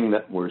thing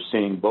that we're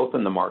seeing both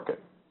in the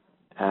market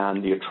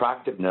and the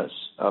attractiveness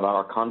of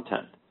our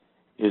content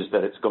is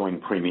that it's going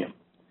premium.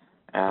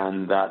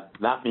 and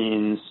that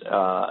means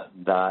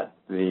that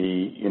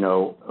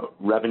the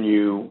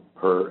revenue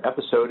per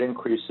episode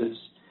increases.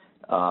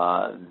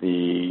 As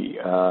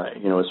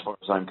far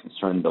as I'm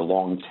concerned, the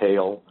long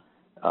tail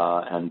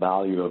and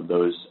value of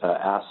those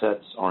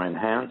assets are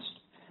enhanced.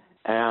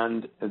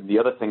 And the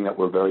other thing that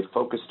we're very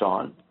focused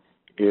on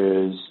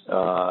is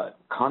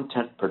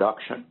content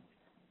production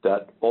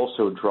that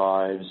also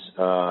drives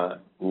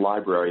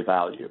library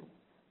value.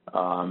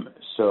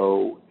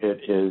 So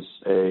it is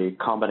a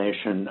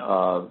combination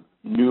of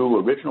new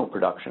original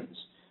productions,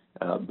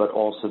 but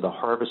also the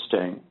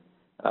harvesting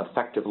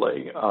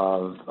effectively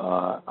of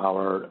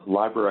our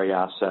library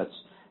assets.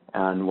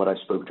 And what I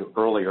spoke to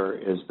earlier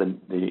is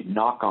the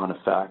knock-on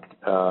effect,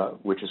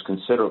 which is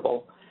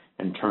considerable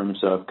in terms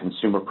of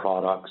consumer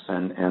products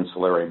and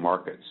ancillary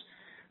markets.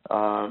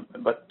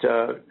 But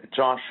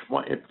Josh,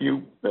 if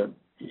you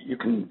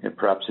can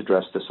perhaps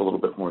address this a little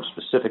bit more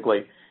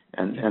specifically,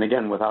 and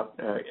again, without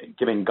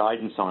giving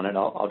guidance on it,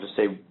 I'll just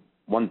say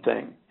one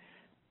thing.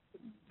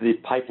 The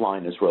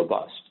pipeline is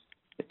robust.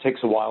 It takes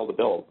a while to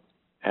build.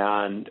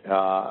 And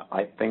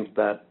I think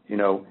that,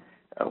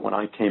 when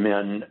I came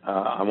in,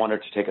 I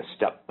wanted to take a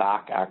step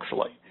back,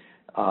 actually,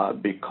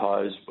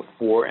 because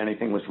before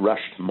anything was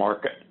rushed to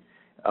market,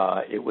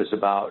 it was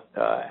about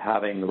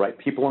having the right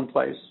people in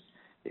place.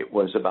 It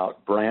was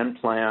about brand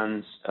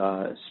plans,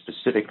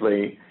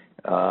 specifically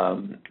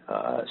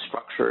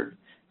structured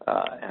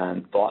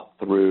and thought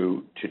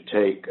through to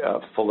take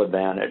full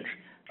advantage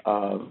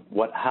of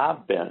what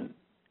have been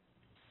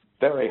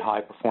very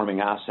high-performing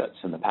assets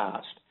in the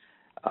past.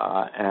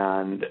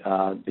 And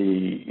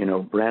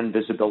the brand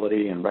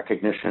visibility and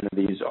recognition of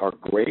these are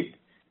great,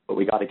 but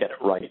we got to get it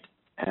right.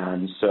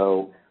 And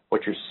so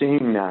what you're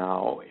seeing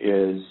now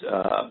is,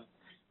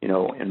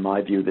 in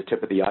my view, the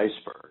tip of the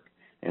iceberg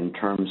in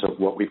terms of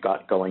what we've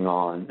got going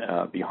on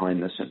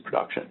behind this in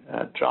production.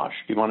 Josh,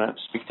 do you want to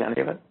speak to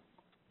any of it?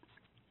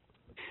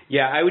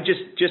 Yeah, I would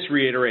just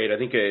reiterate, I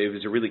think it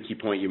was a really key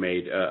point you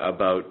made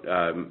about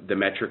the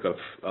metric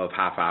of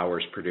half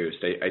hours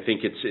produced. I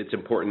think it's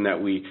important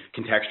that we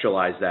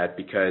contextualize that,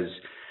 because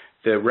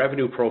the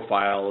revenue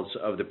profiles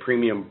of the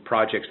premium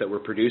projects that we're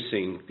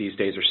producing these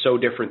days are so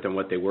different than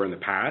what they were in the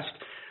past.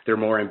 They're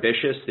more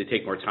ambitious, they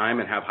take more time,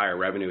 and have higher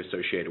revenue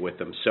associated with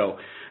them. So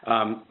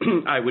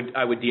I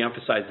would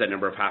de-emphasize that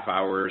number of half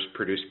hours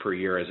produced per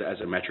year as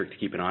a metric to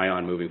keep an eye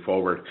on moving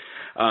forward.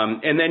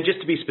 And then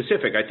just to be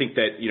specific, I think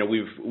that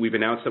we've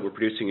announced that we're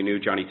producing a new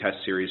Johnny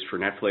Test series for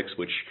Netflix,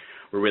 which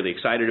we're really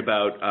excited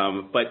about.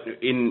 But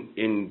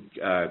in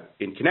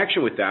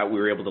connection with that, we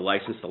were able to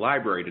license the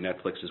library to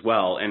Netflix as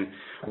well. And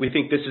we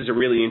think this is a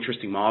really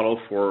interesting model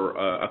for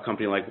a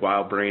company like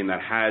WildBrain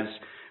that has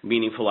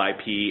meaningful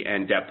IP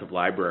and depth of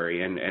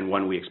library, and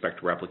one we expect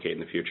to replicate in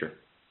the future.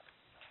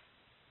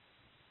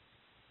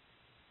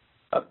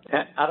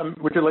 Adam,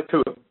 would you like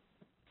to,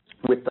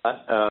 with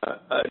that,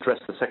 address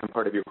the second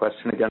part of your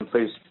question again,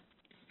 please?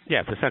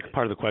 Yeah, the second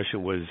part of the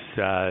question was,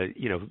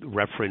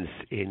 reference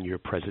in your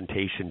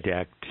presentation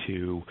deck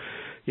to,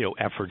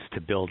 efforts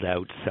to build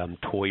out some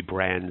toy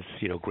brands,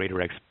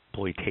 greater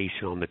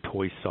exploitation on the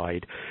toy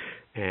side.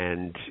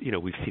 And,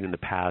 we've seen in the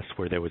past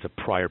where there was a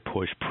prior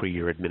push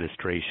pre-your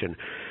administration,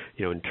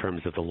 in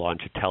terms of the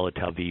launch of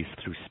Teletubbies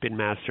through Spin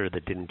Master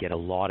that didn't get a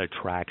lot of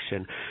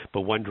traction.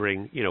 But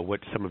wondering, what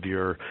some of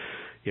your,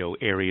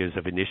 areas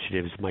of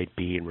initiatives might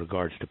be in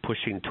regards to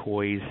pushing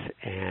toys,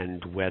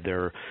 and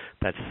whether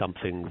that's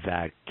something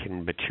that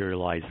can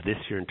materialize this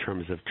year in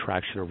terms of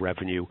traction or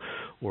revenue,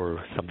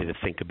 or something to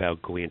think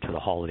about going into the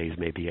holidays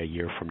maybe a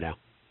year from now.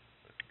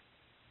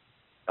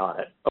 Got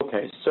it.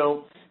 Okay,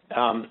 so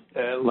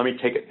let me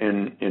take it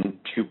in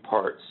two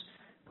parts.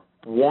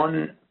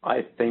 One,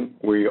 I think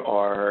we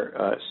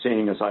are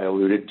seeing, as I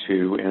alluded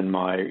to in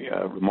my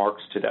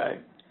remarks today,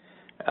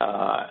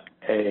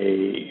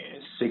 a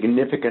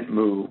significant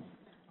move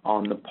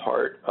on the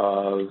part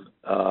of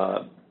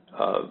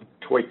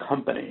toy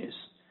companies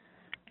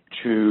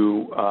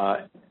to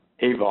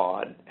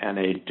AVOD and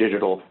a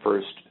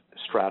digital-first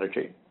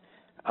strategy.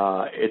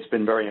 It's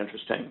been very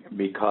interesting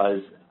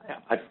because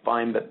I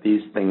find that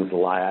these things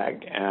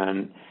lag,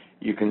 and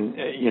you can,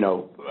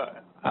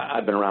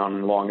 I've been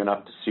around long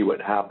enough to see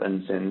what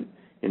happens in,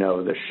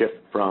 the shift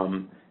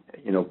from,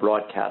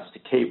 broadcast to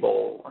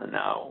cable, and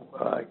now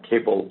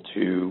cable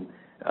to,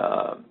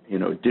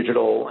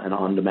 digital and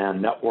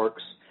on-demand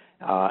networks.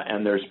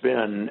 And there's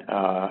been,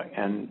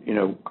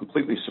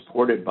 completely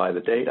supported by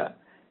the data,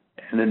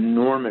 an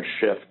enormous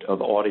shift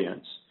of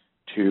audience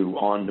to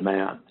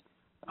on-demand.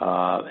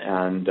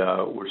 And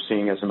we're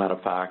seeing, as a matter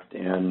of fact,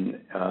 in,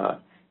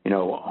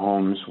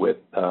 homes with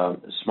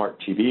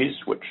smart TVs,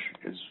 which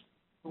is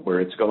where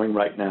it's going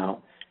right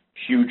now,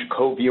 huge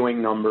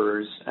co-viewing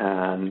numbers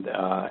and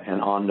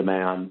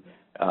on-demand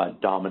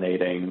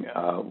dominating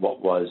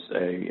what was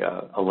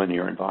a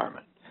linear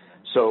environment.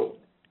 So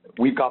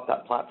we've got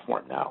that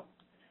platform now.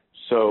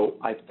 So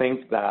I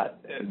think that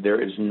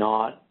there is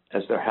not,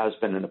 as there has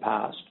been in the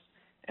past,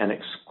 an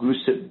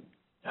exclusive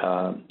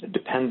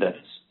dependence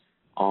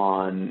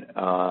on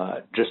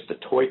just the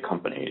toy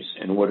companies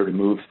in order to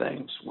move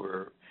things.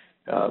 We're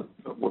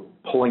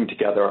pulling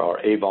together our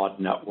AVOD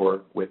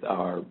network with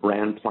our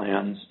brand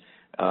plans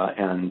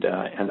and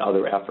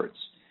other efforts.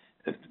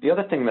 The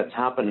other thing that's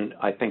happened,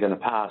 I think, in the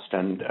past,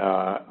 and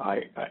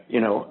I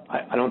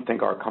don't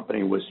think our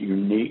company was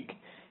unique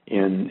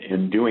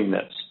in doing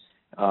this,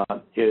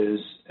 is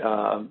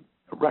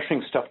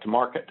rushing stuff to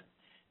market.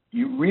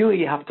 You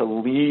really have to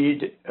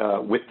lead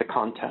with the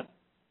content,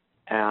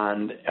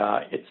 and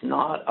it's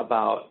not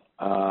about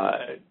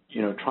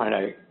trying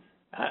to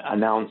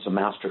announce a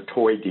master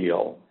toy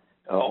deal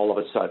all of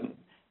a sudden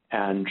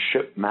and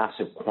ship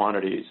massive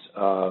quantities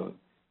of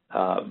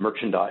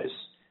merchandise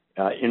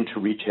into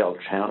retail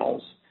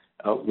channels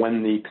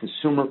when the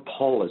consumer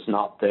pull is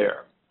not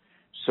there.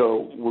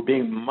 So we're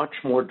being much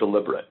more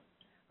deliberate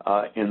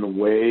in the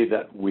way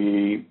that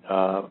we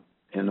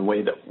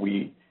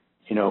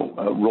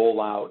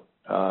roll out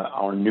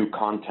our new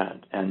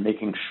content and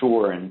making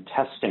sure, and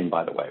testing,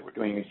 by the way, we're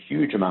doing a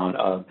huge amount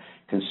of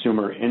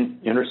consumer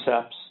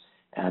intercepts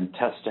and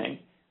testing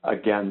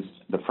against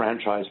the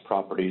franchise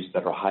properties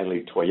that are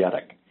highly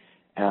toyetic.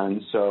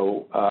 And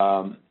so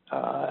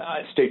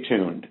stay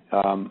tuned.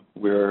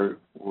 We're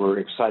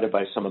excited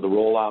by some of the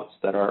rollouts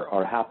that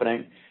are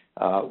happening.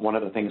 One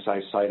of the things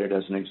I cited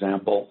as an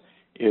example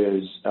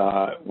is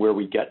where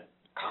we get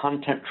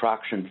content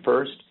traction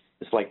first.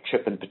 It's like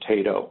chip and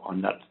potato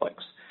on Netflix.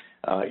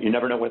 You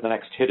never know where the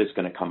next hit is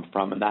going to come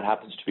from, and that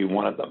happens to be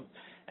one of them.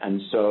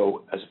 And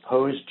so as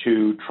opposed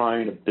to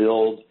trying to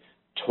build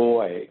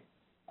toy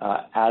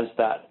as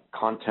that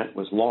content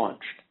was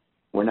launched,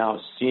 we're now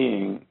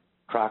seeing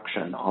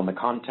traction on the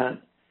content.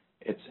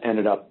 It's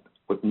ended up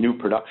with new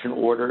production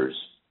orders.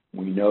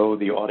 We know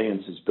the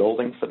audience is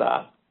building for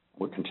that.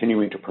 We're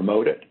continuing to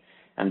promote it.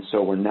 And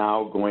so we're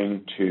now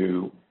going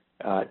to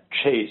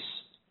chase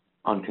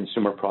on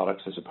consumer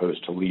products as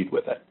opposed to lead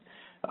with it.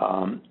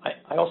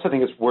 I also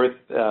think it's worth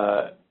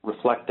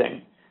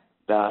reflecting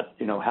that,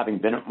 having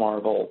been at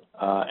Marvel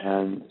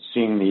and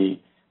seeing the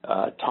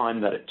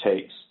time that it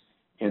takes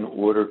in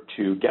order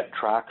to get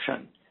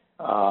traction,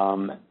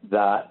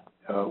 that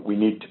we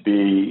need to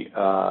be,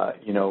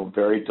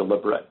 very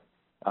deliberate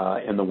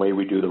in the way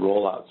we do the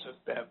rollouts.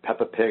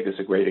 Peppa Pig is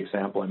a great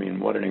example. I mean,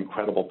 what an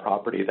incredible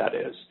property that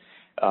is.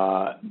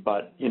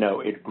 But,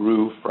 it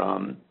grew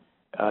from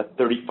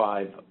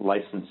 35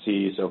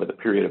 licensees over the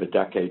period of a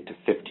decade to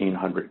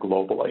 1,500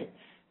 globally.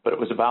 But it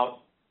was about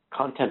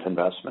content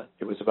investment.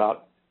 It was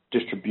about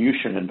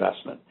distribution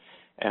investment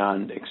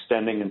and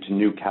extending into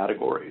new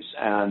categories.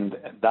 And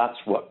that's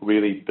what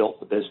really built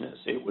the business.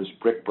 It was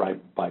brick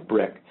by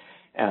brick.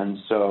 And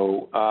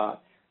so, I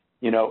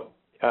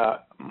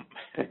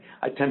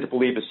tend to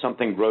believe if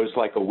something grows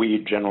like a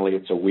weed, generally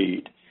it's a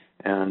weed.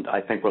 And I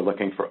think we're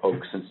looking for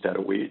oaks instead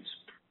of weeds.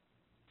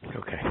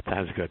 Okay,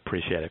 sounds good.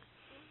 Appreciate it.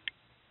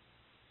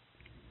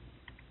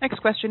 Next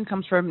question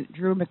comes from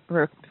Drew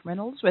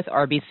McReynolds with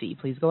RBC.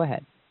 Please go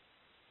ahead.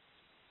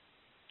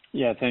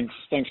 Yeah, thanks.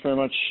 Thanks very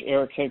much,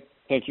 Eric.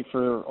 Thank you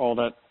for all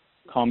that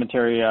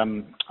commentary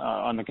on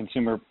the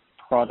consumer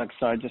product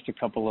side. Just a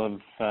couple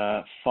of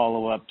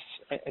follow-ups.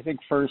 I think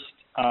first,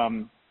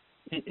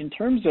 in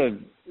terms of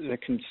the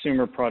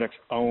consumer products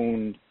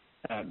owned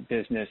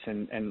business,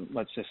 and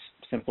let's just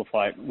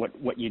simplify it,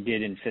 what you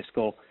did in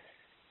fiscal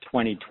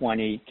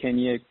 2020, can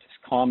you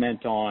just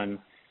comment on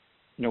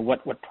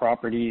what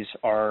properties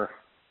are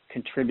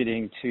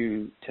contributing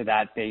to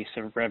that base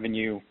of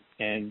revenue?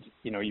 And,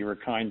 you were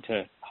kind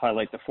to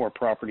highlight the 4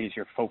 properties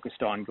you're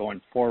focused on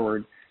going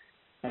forward.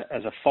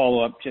 As a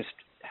follow-up, just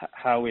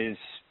how is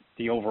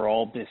the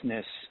overall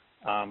business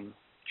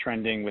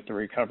trending with the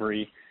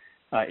recovery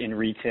in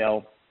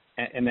retail?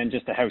 And then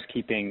just a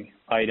housekeeping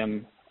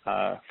item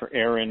for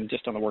Aaron,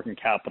 just on the working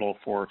capital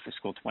for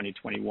fiscal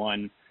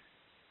 2021.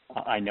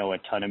 I know a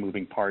ton of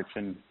moving parts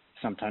and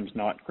sometimes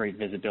not great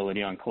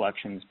visibility on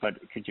collections, but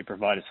could you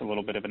provide us a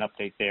little bit of an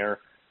update there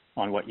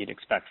on what you'd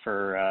expect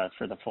for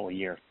the full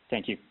year?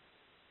 Thank you.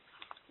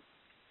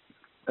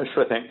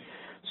 Sure thing.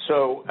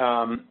 So,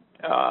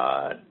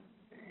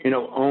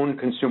 own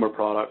consumer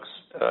products,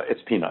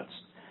 it's peanuts.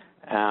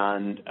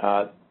 And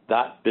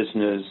that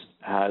business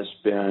has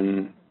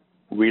been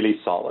really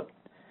solid.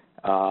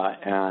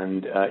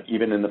 And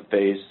even in the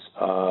face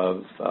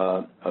of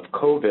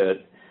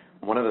COVID,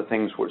 one of the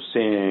things we're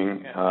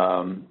seeing,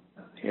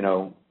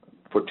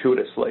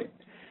 fortuitously,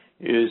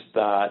 is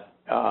that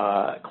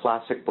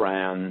classic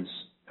brands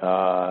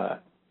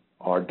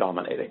are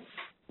dominating.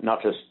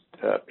 Not just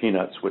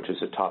Peanuts, which is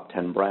a top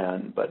 10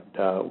 brand, but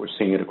we're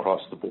seeing it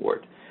across the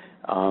board.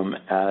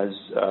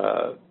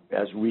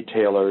 As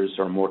retailers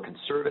are more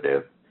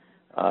conservative,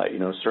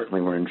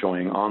 certainly we're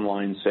enjoying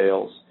online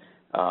sales,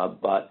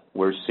 but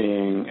we're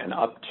seeing an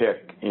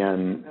uptick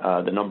in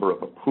the number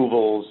of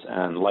approvals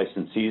and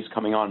licensees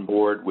coming on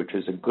board, which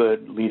is a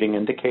good leading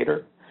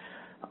indicator.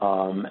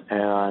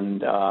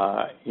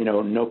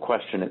 No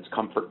question, it's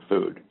comfort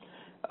food.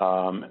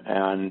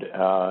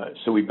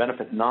 So we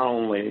benefit not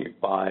only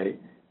by,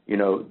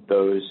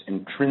 those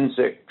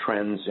intrinsic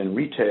trends in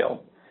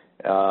retail,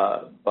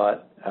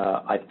 but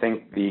I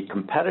think the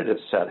competitive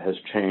set has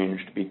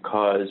changed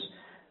because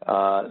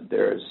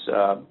there's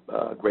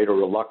greater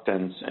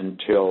reluctance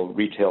until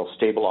retail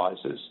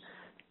stabilizes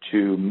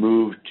to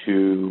move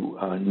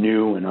to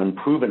new and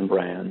unproven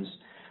brands.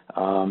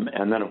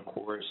 And then, of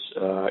course,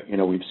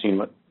 we've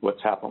seen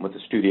what's happened with the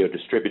studio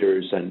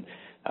distributors and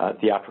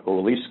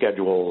theatrical release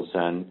schedules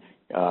and,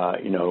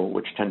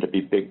 which tend to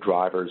be big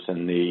drivers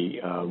in the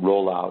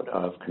rollout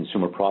of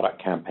consumer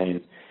product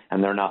campaigns,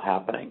 and they're not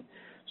happening.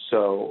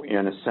 So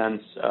in a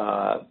sense,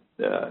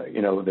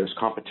 there's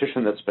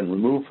competition that's been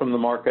removed from the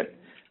market,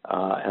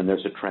 and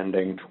there's a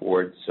trending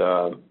towards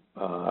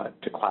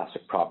to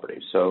classic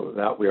properties. So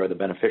that we are the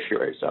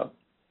beneficiaries of.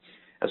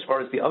 As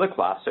far as the other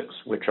classics,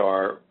 which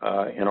are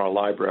in our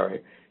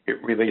library, it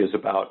really is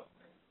about,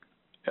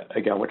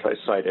 again, which I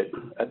cited,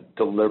 a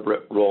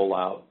deliberate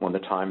rollout when the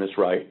time is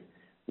right,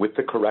 with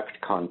the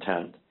correct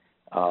content,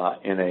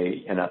 in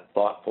a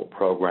thoughtful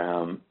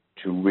program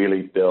to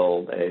really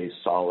build a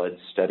solid,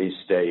 steady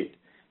state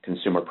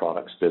consumer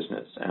products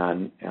business.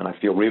 And I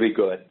feel really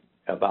good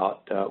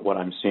about what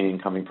I'm seeing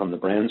coming from the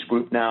brands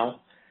group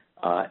now,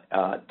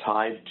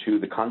 tied to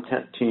the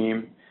content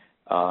team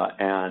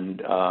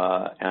and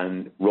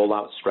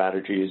rollout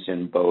strategies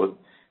in both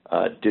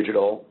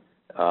digital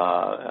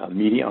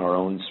media on our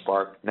own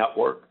Spark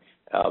network,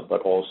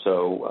 but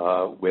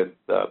also with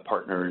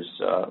partners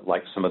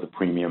like some of the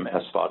premium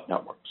SVOD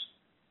networks.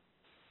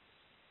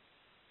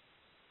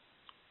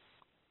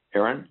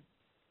 Aaron?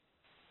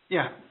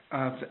 Yeah,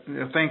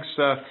 thanks.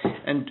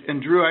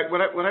 And Drew,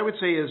 what I would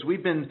say is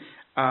we've been,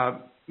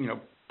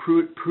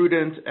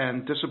 prudent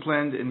and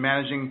disciplined in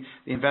managing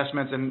the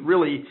investments and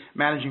really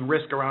managing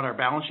risk around our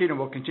balance sheet, and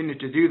we'll continue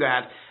to do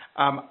that.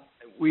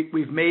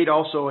 We've made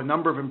also a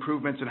number of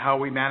improvements in how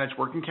we manage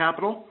working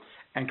capital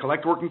and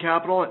collect working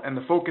capital, and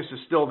the focus is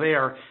still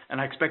there, and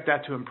I expect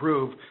that to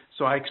improve.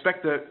 So I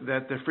expect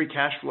that the free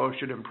cash flow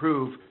should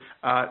improve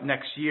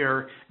next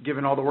year,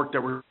 given all the work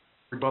that we're,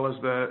 as well as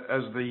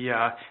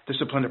the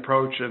disciplined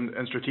approach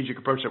and strategic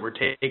approach that we're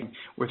taking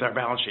with our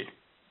balance sheet.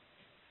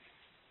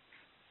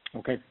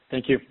 Okay,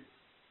 thank you.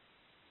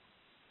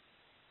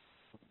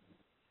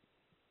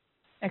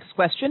 Next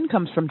question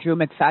comes from Drew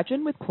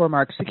McFadgen with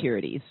Cormark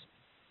Securities.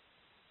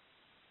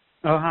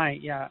 Oh, hi.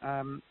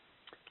 Yeah.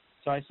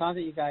 So I saw that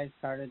you guys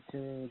started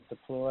to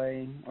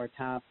deploy or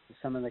tap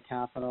some of the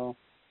capital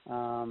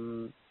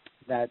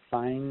that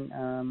Fine,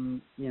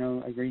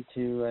 agreed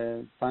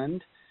to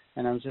fund.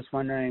 And I was just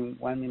wondering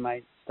when we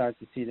might start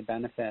to see the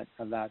benefit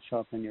of that show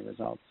up in your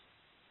results.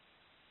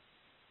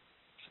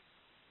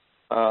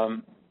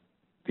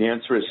 The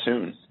answer is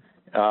soon.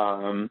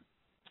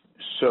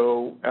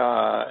 So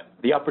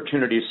the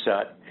opportunity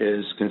set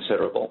is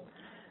considerable.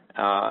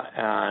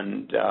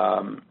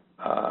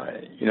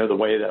 The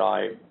way that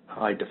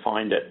I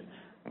defined it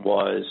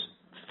was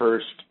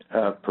first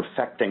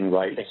perfecting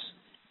rights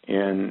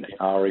in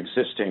our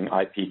existing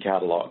IP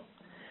catalog.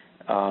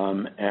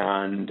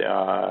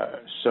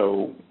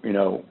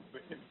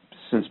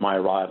 Since my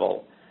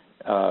arrival,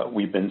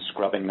 we've been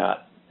scrubbing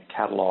that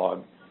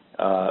catalog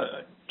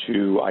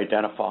to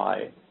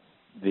identify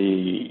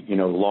the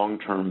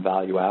long-term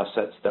value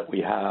assets that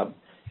we have,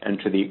 and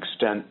to the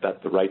extent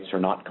that the rights are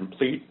not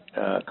complete,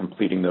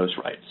 completing those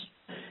rights.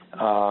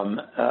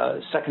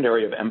 Second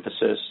area of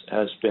emphasis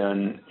has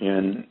been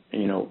in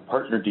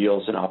partner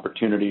deals and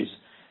opportunities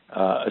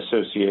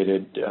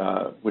associated,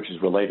 which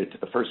is related to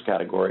the first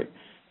category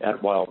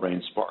at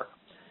WildBrain Spark.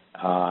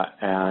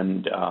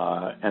 And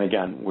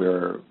again, we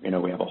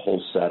have a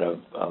whole set of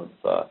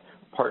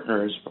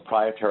partners,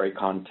 proprietary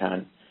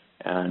content,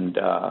 and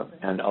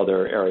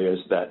other areas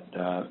that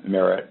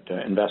merit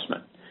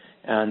investment.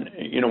 And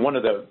one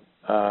of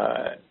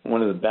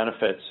the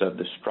benefits of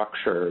the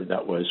structure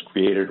that was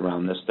created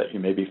around this that you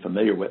may be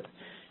familiar with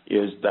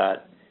is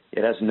that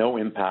it has no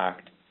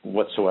impact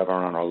whatsoever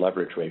on our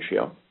leverage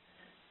ratio.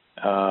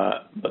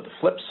 But the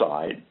flip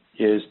side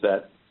is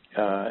that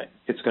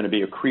it's going to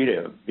be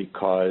accretive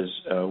because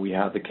we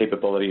have the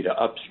capability to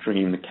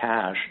upstream the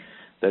cash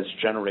that's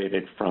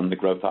generated from the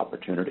growth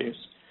opportunities.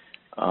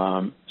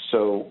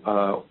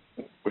 So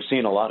we're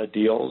seeing a lot of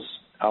deals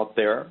out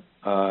there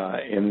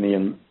in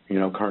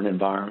the current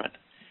environment,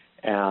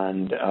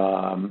 and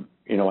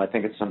I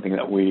think it's something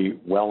that we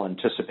well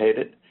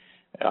anticipated,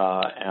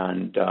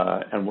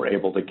 and we're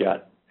able to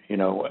get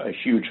a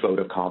huge vote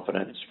of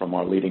confidence from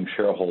our leading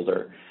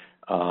shareholder,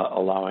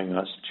 allowing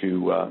us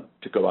to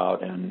go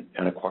out and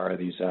acquire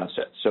these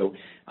assets. So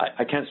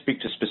I can't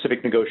speak to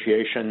specific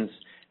negotiations.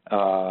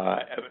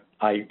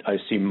 I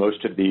see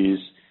most of these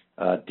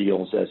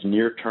deals as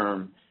near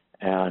term,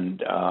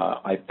 and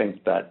I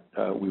think that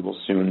we will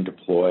soon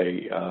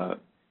deploy,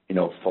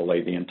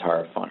 fully the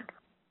entire fund.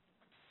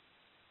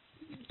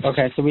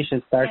 Okay, so we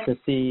should start to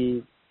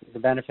see the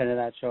benefit of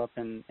that show up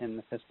in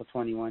the fiscal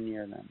 21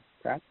 year then,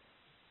 correct?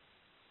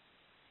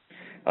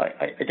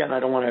 Again, I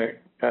don't want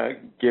to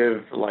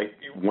give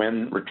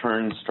when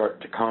returns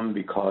start to come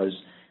because,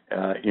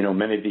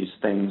 many of these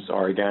things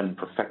are, again,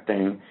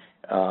 perfecting,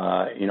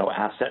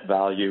 asset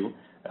value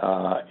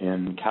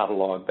in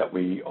catalog that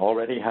we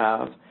already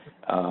have.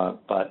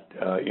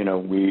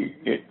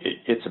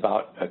 It's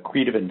about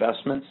accretive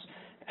investments,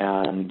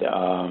 and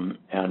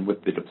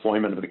with the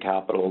deployment of the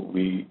capital,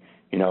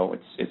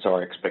 it's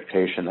our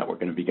expectation that we're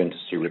going to begin to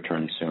see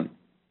returns soon.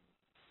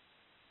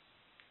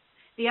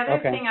 The other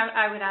thing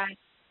I would add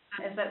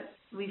is that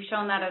we've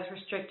shown that as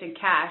restricted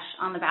cash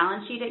on the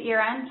balance sheet at year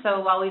end. So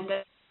while we've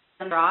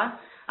done draw,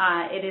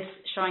 it is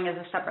showing as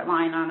a separate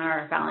line on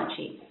our balance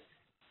sheet.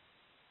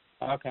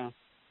 Okay.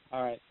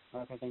 All right.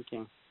 Okay, thank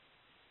you.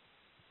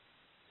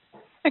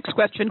 Next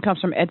question comes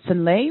from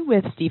Edson Lay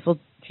with Stifel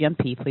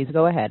GMP. Please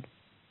go ahead.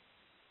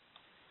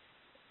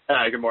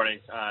 Hi, good morning.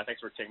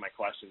 Thanks for taking my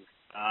questions.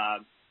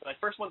 My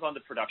first one's on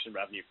the production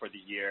revenue for the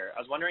year. I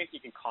was wondering if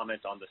you can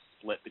comment on the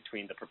split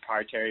between the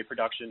proprietary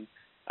production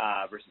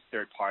versus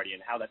third party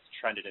and how that's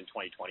trended in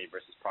 2020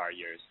 versus prior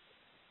years.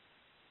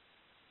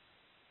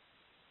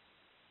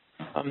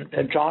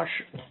 Josh?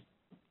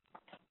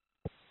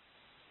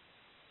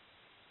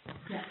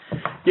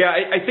 Yeah,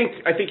 I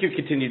think you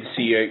continue to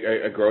see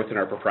a growth in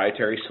our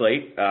proprietary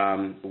slate,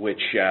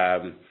 which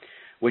I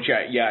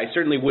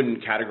certainly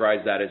wouldn't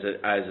categorize that as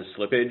a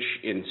slippage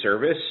in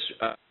service.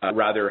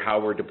 Rather, how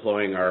we're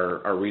deploying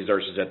our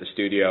resources at the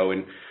studio,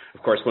 and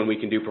of course, when we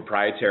can do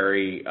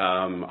proprietary,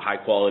 high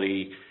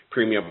quality,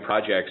 premium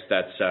projects,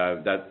 that's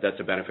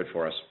a benefit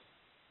for us.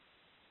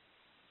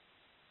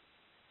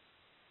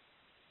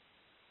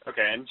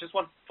 Okay, and just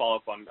one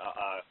follow-up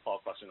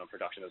question on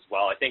production as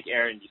well. I think,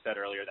 Aaron, you said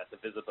earlier that the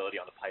visibility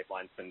on the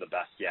pipeline's been the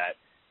best yet.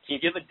 Can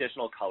you give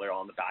additional color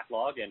on the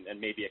backlog and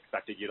maybe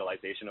expected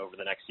utilization over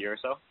the next year or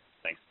so?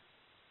 Thanks.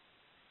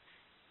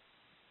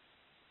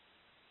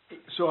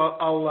 So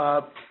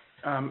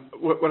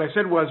what I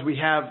said was we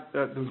have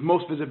the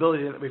most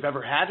visibility that we've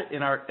ever had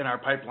in our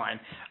pipeline.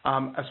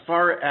 As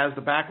far as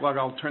the backlog,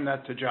 I'll turn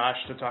that to Josh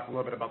to talk a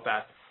little bit about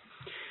that.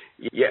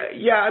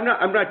 Yeah.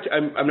 I'm not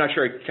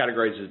sure I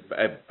categorize it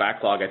as a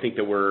backlog. I think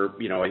that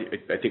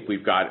I think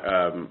we've got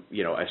a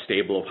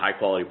stable of high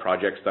quality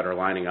projects that are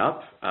lining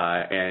up,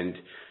 and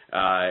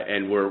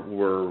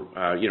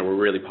we're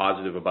really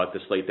positive about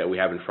the slate that we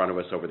have in front of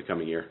us over the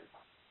coming year.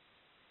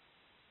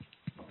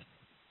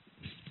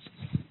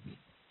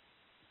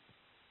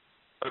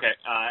 Okay.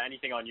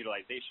 Anything on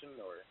utilization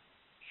or?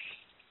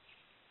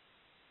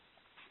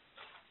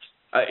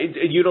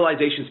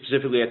 Utilization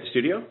specifically at the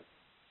studio?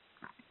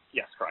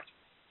 Yes, correct.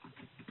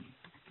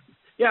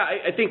 Yeah,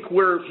 I think we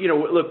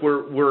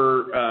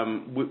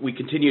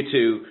continue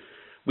to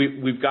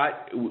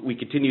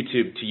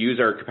use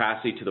our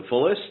capacity to the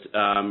fullest.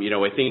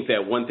 I think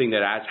that one thing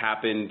that has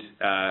happened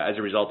as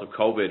a result of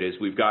COVID is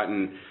we've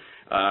gotten,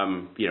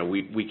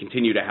 we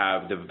continue to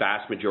have the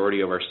vast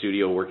majority of our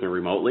studio working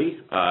remotely,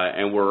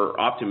 and we're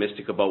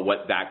optimistic about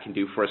what that can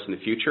do for us in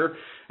the future.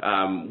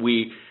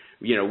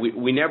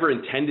 We never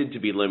intended to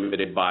be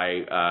limited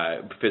by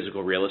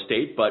physical real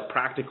estate, but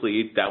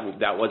practically that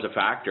was a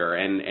factor,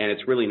 and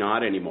it's really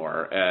not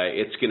anymore.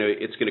 It's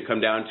gonna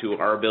come down to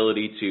our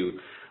ability to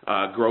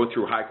grow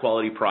through high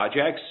quality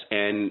projects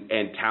and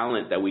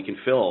talent that we can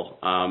fill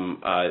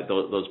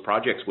those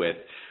projects with.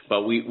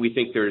 But we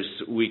think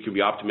we can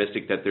be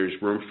optimistic that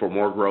there's room for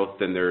more growth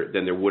than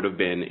there would have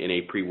been in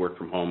a pre-work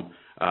from home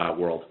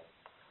world.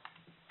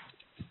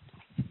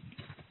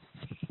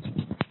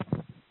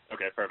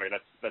 Okay, perfect.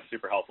 That's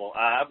super helpful.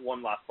 I have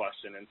one last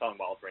question, and it's on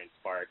WildBrain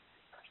Spark.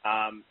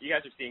 You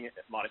guys are seeing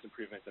modest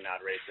improvements in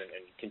ad rates and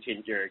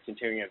you're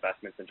continuing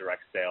investments in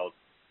direct sales.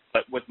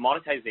 But with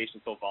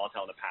monetization so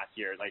volatile in the past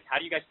year, how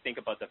do you guys think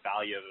about the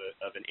value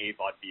of an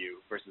AVOD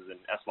view versus an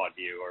SVOD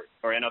view?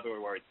 Or in other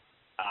words,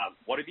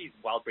 what are these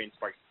WildBrain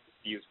Spark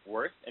views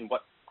worth, and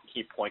what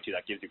can you point to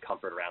that gives you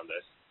comfort around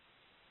this?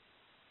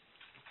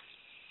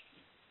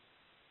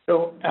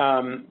 So,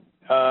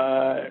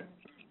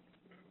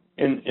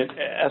 in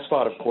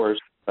SVOD, of course,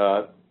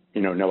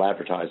 no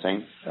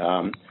advertising.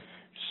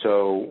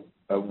 So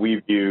we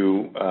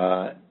view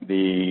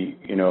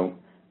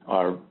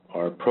our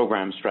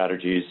program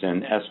strategies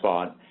in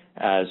SVOD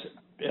as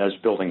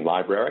building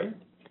library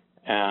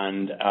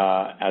and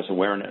as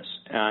awareness.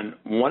 And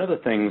one of the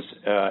things,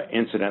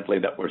 incidentally,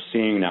 that we're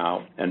seeing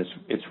now, and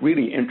it's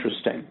really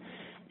interesting,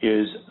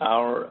 is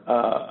our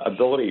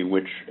ability,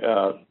 which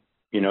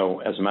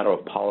as a matter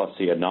of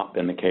policy had not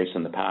been the case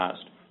in the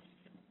past,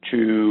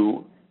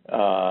 to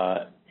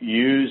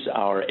use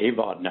our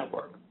AVOD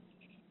network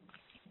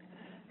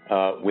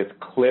with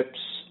clips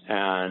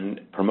and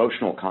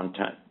promotional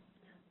content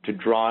to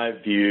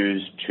drive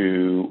views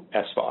to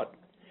SVOD.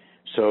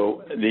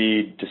 So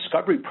the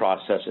discovery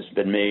process has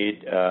been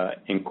made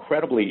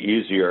incredibly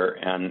easier,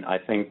 and I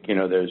think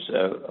there's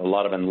a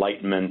lot of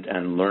enlightenment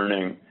and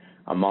learning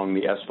among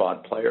the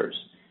SVOD players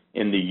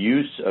in the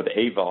use of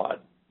AVOD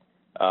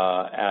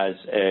as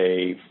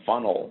a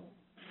funnel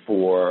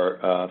for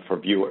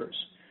viewers.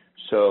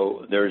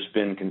 So there's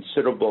been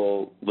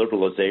considerable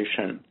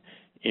liberalization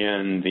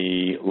in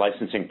the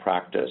licensing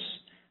practice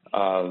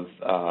of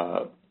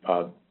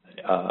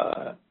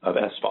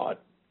SVOD.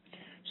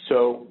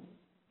 So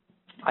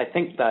I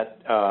think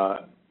that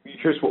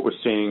here's what we're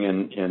seeing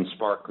in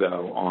Spark,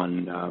 though,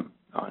 on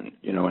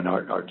in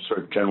our sort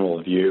of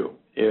general view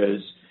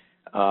is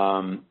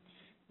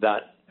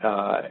that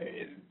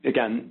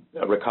again,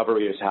 a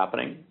recovery is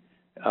happening.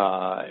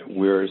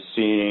 We're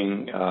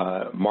seeing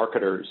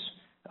marketers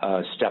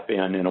step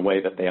in a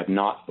way that they have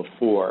not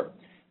before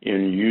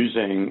in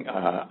using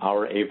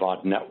our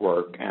AVOD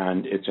network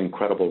and its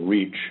incredible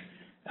reach,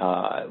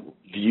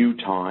 view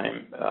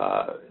time,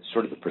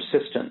 sort of the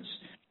persistence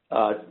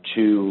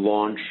to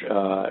launch,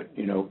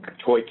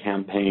 toy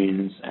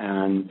campaigns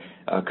and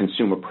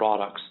consumer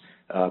products,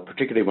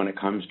 particularly when it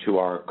comes to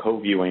our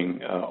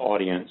co-viewing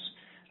audience,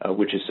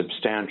 which is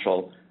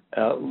substantial,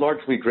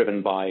 largely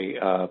driven by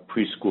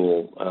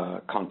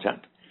preschool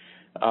content.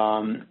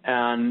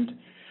 And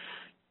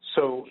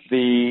so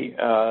the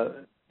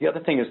other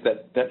thing is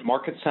that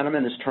market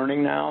sentiment is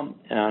turning now,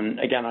 and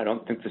again, I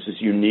don't think this is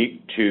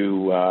unique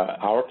to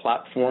our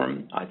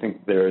platform. I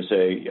think there's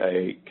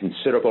a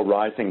considerable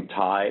rising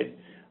tide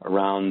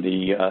around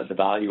the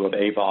value of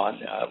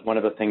AVOD. One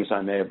of the things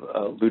I may have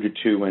alluded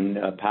to in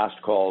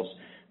past calls,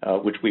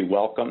 which we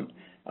welcome,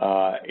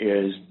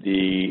 is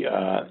the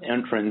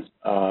entrance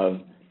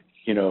of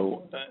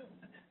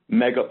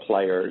mega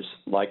players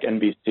like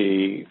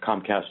NBC,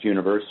 Comcast,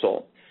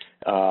 Universal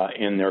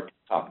in their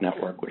Peacock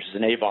network, which is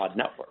an AVOD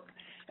network.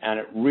 And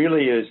it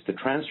really is the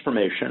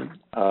transformation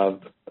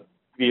of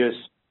previous,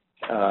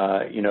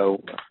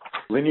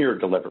 linear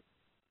delivery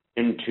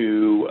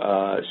into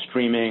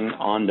streaming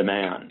on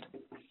demand,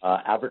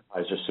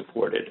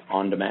 advertiser-supported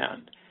on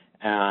demand.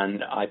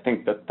 And I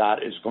think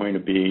that is going to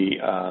be,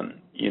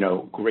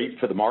 great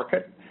for the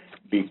market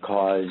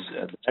because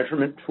the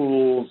measurement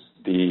tools,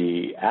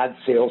 the ad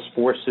sales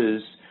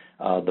forces,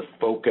 the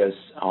focus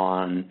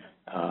on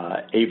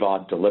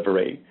AVOD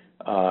delivery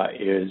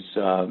is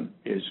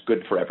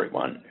good for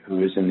everyone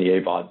who is in the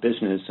AVOD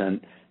business. And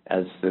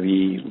as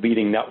the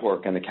leading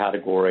network in the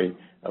category,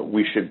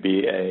 we should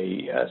be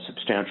a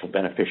substantial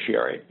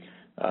beneficiary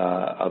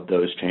of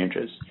those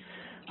changes.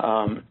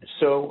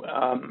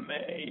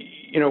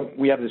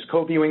 We have this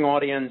co-viewing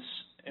audience.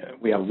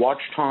 We have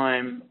watch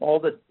time. All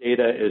the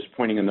data is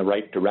pointing in the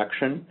right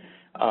direction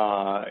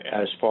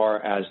as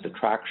far as the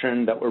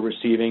traction that we're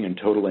receiving and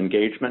total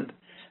engagement.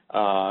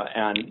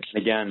 And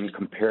again,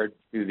 compared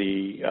to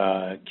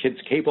the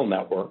kids' cable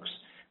networks,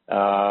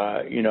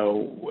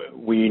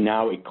 we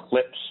now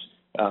eclipse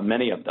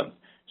many of them.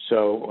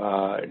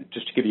 So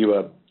just to give you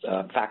a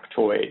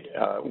factoid,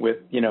 with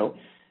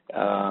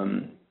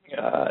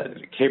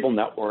cable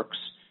networks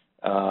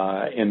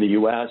in the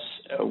U.S.,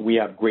 we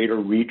have greater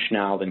reach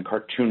now than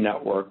Cartoon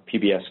Network,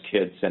 PBS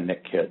Kids, and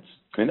Nick Kids.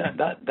 I mean,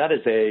 that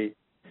is a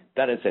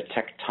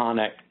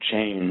tectonic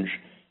change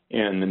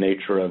in the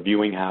nature of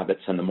viewing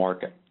habits in the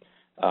market,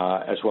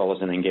 as well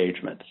as an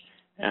engagement.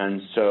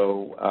 And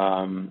so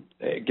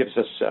it gives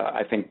us,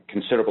 I think,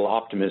 considerable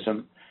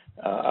optimism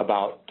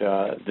about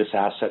this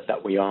asset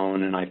that we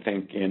own, and I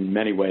think in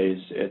many ways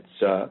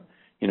it's a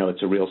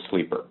real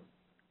sleeper.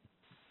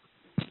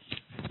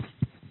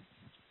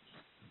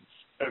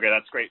 Okay,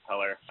 that's great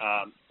color.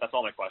 That's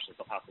all my questions.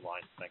 I'll pass the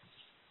line. Thanks.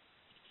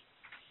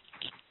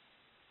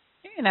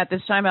 And at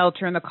this time, I'll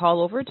turn the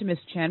call over to Ms.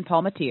 Chan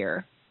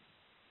Palmatier.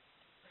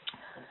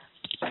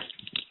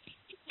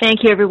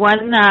 Thank you,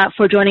 everyone,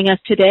 for joining us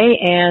today,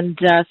 and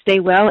stay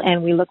well,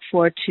 and we look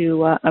forward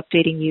to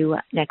updating you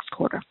next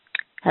quarter.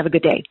 Have a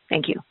good day.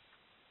 Thank you.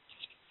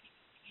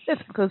 This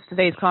concludes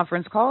today's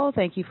conference call.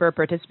 Thank you for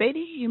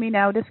participating. You may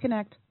now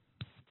disconnect.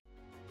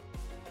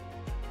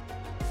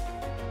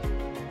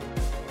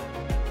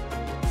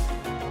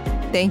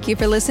 Thank you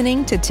for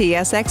listening to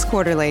TSX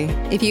Quarterly.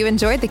 If you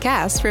enjoyed the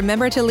cast,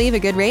 remember to leave a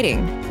good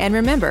rating. And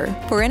remember,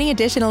 for any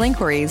additional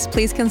inquiries,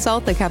 please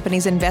consult the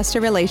company's investor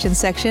relations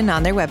section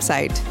on their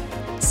website.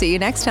 See you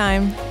next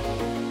time.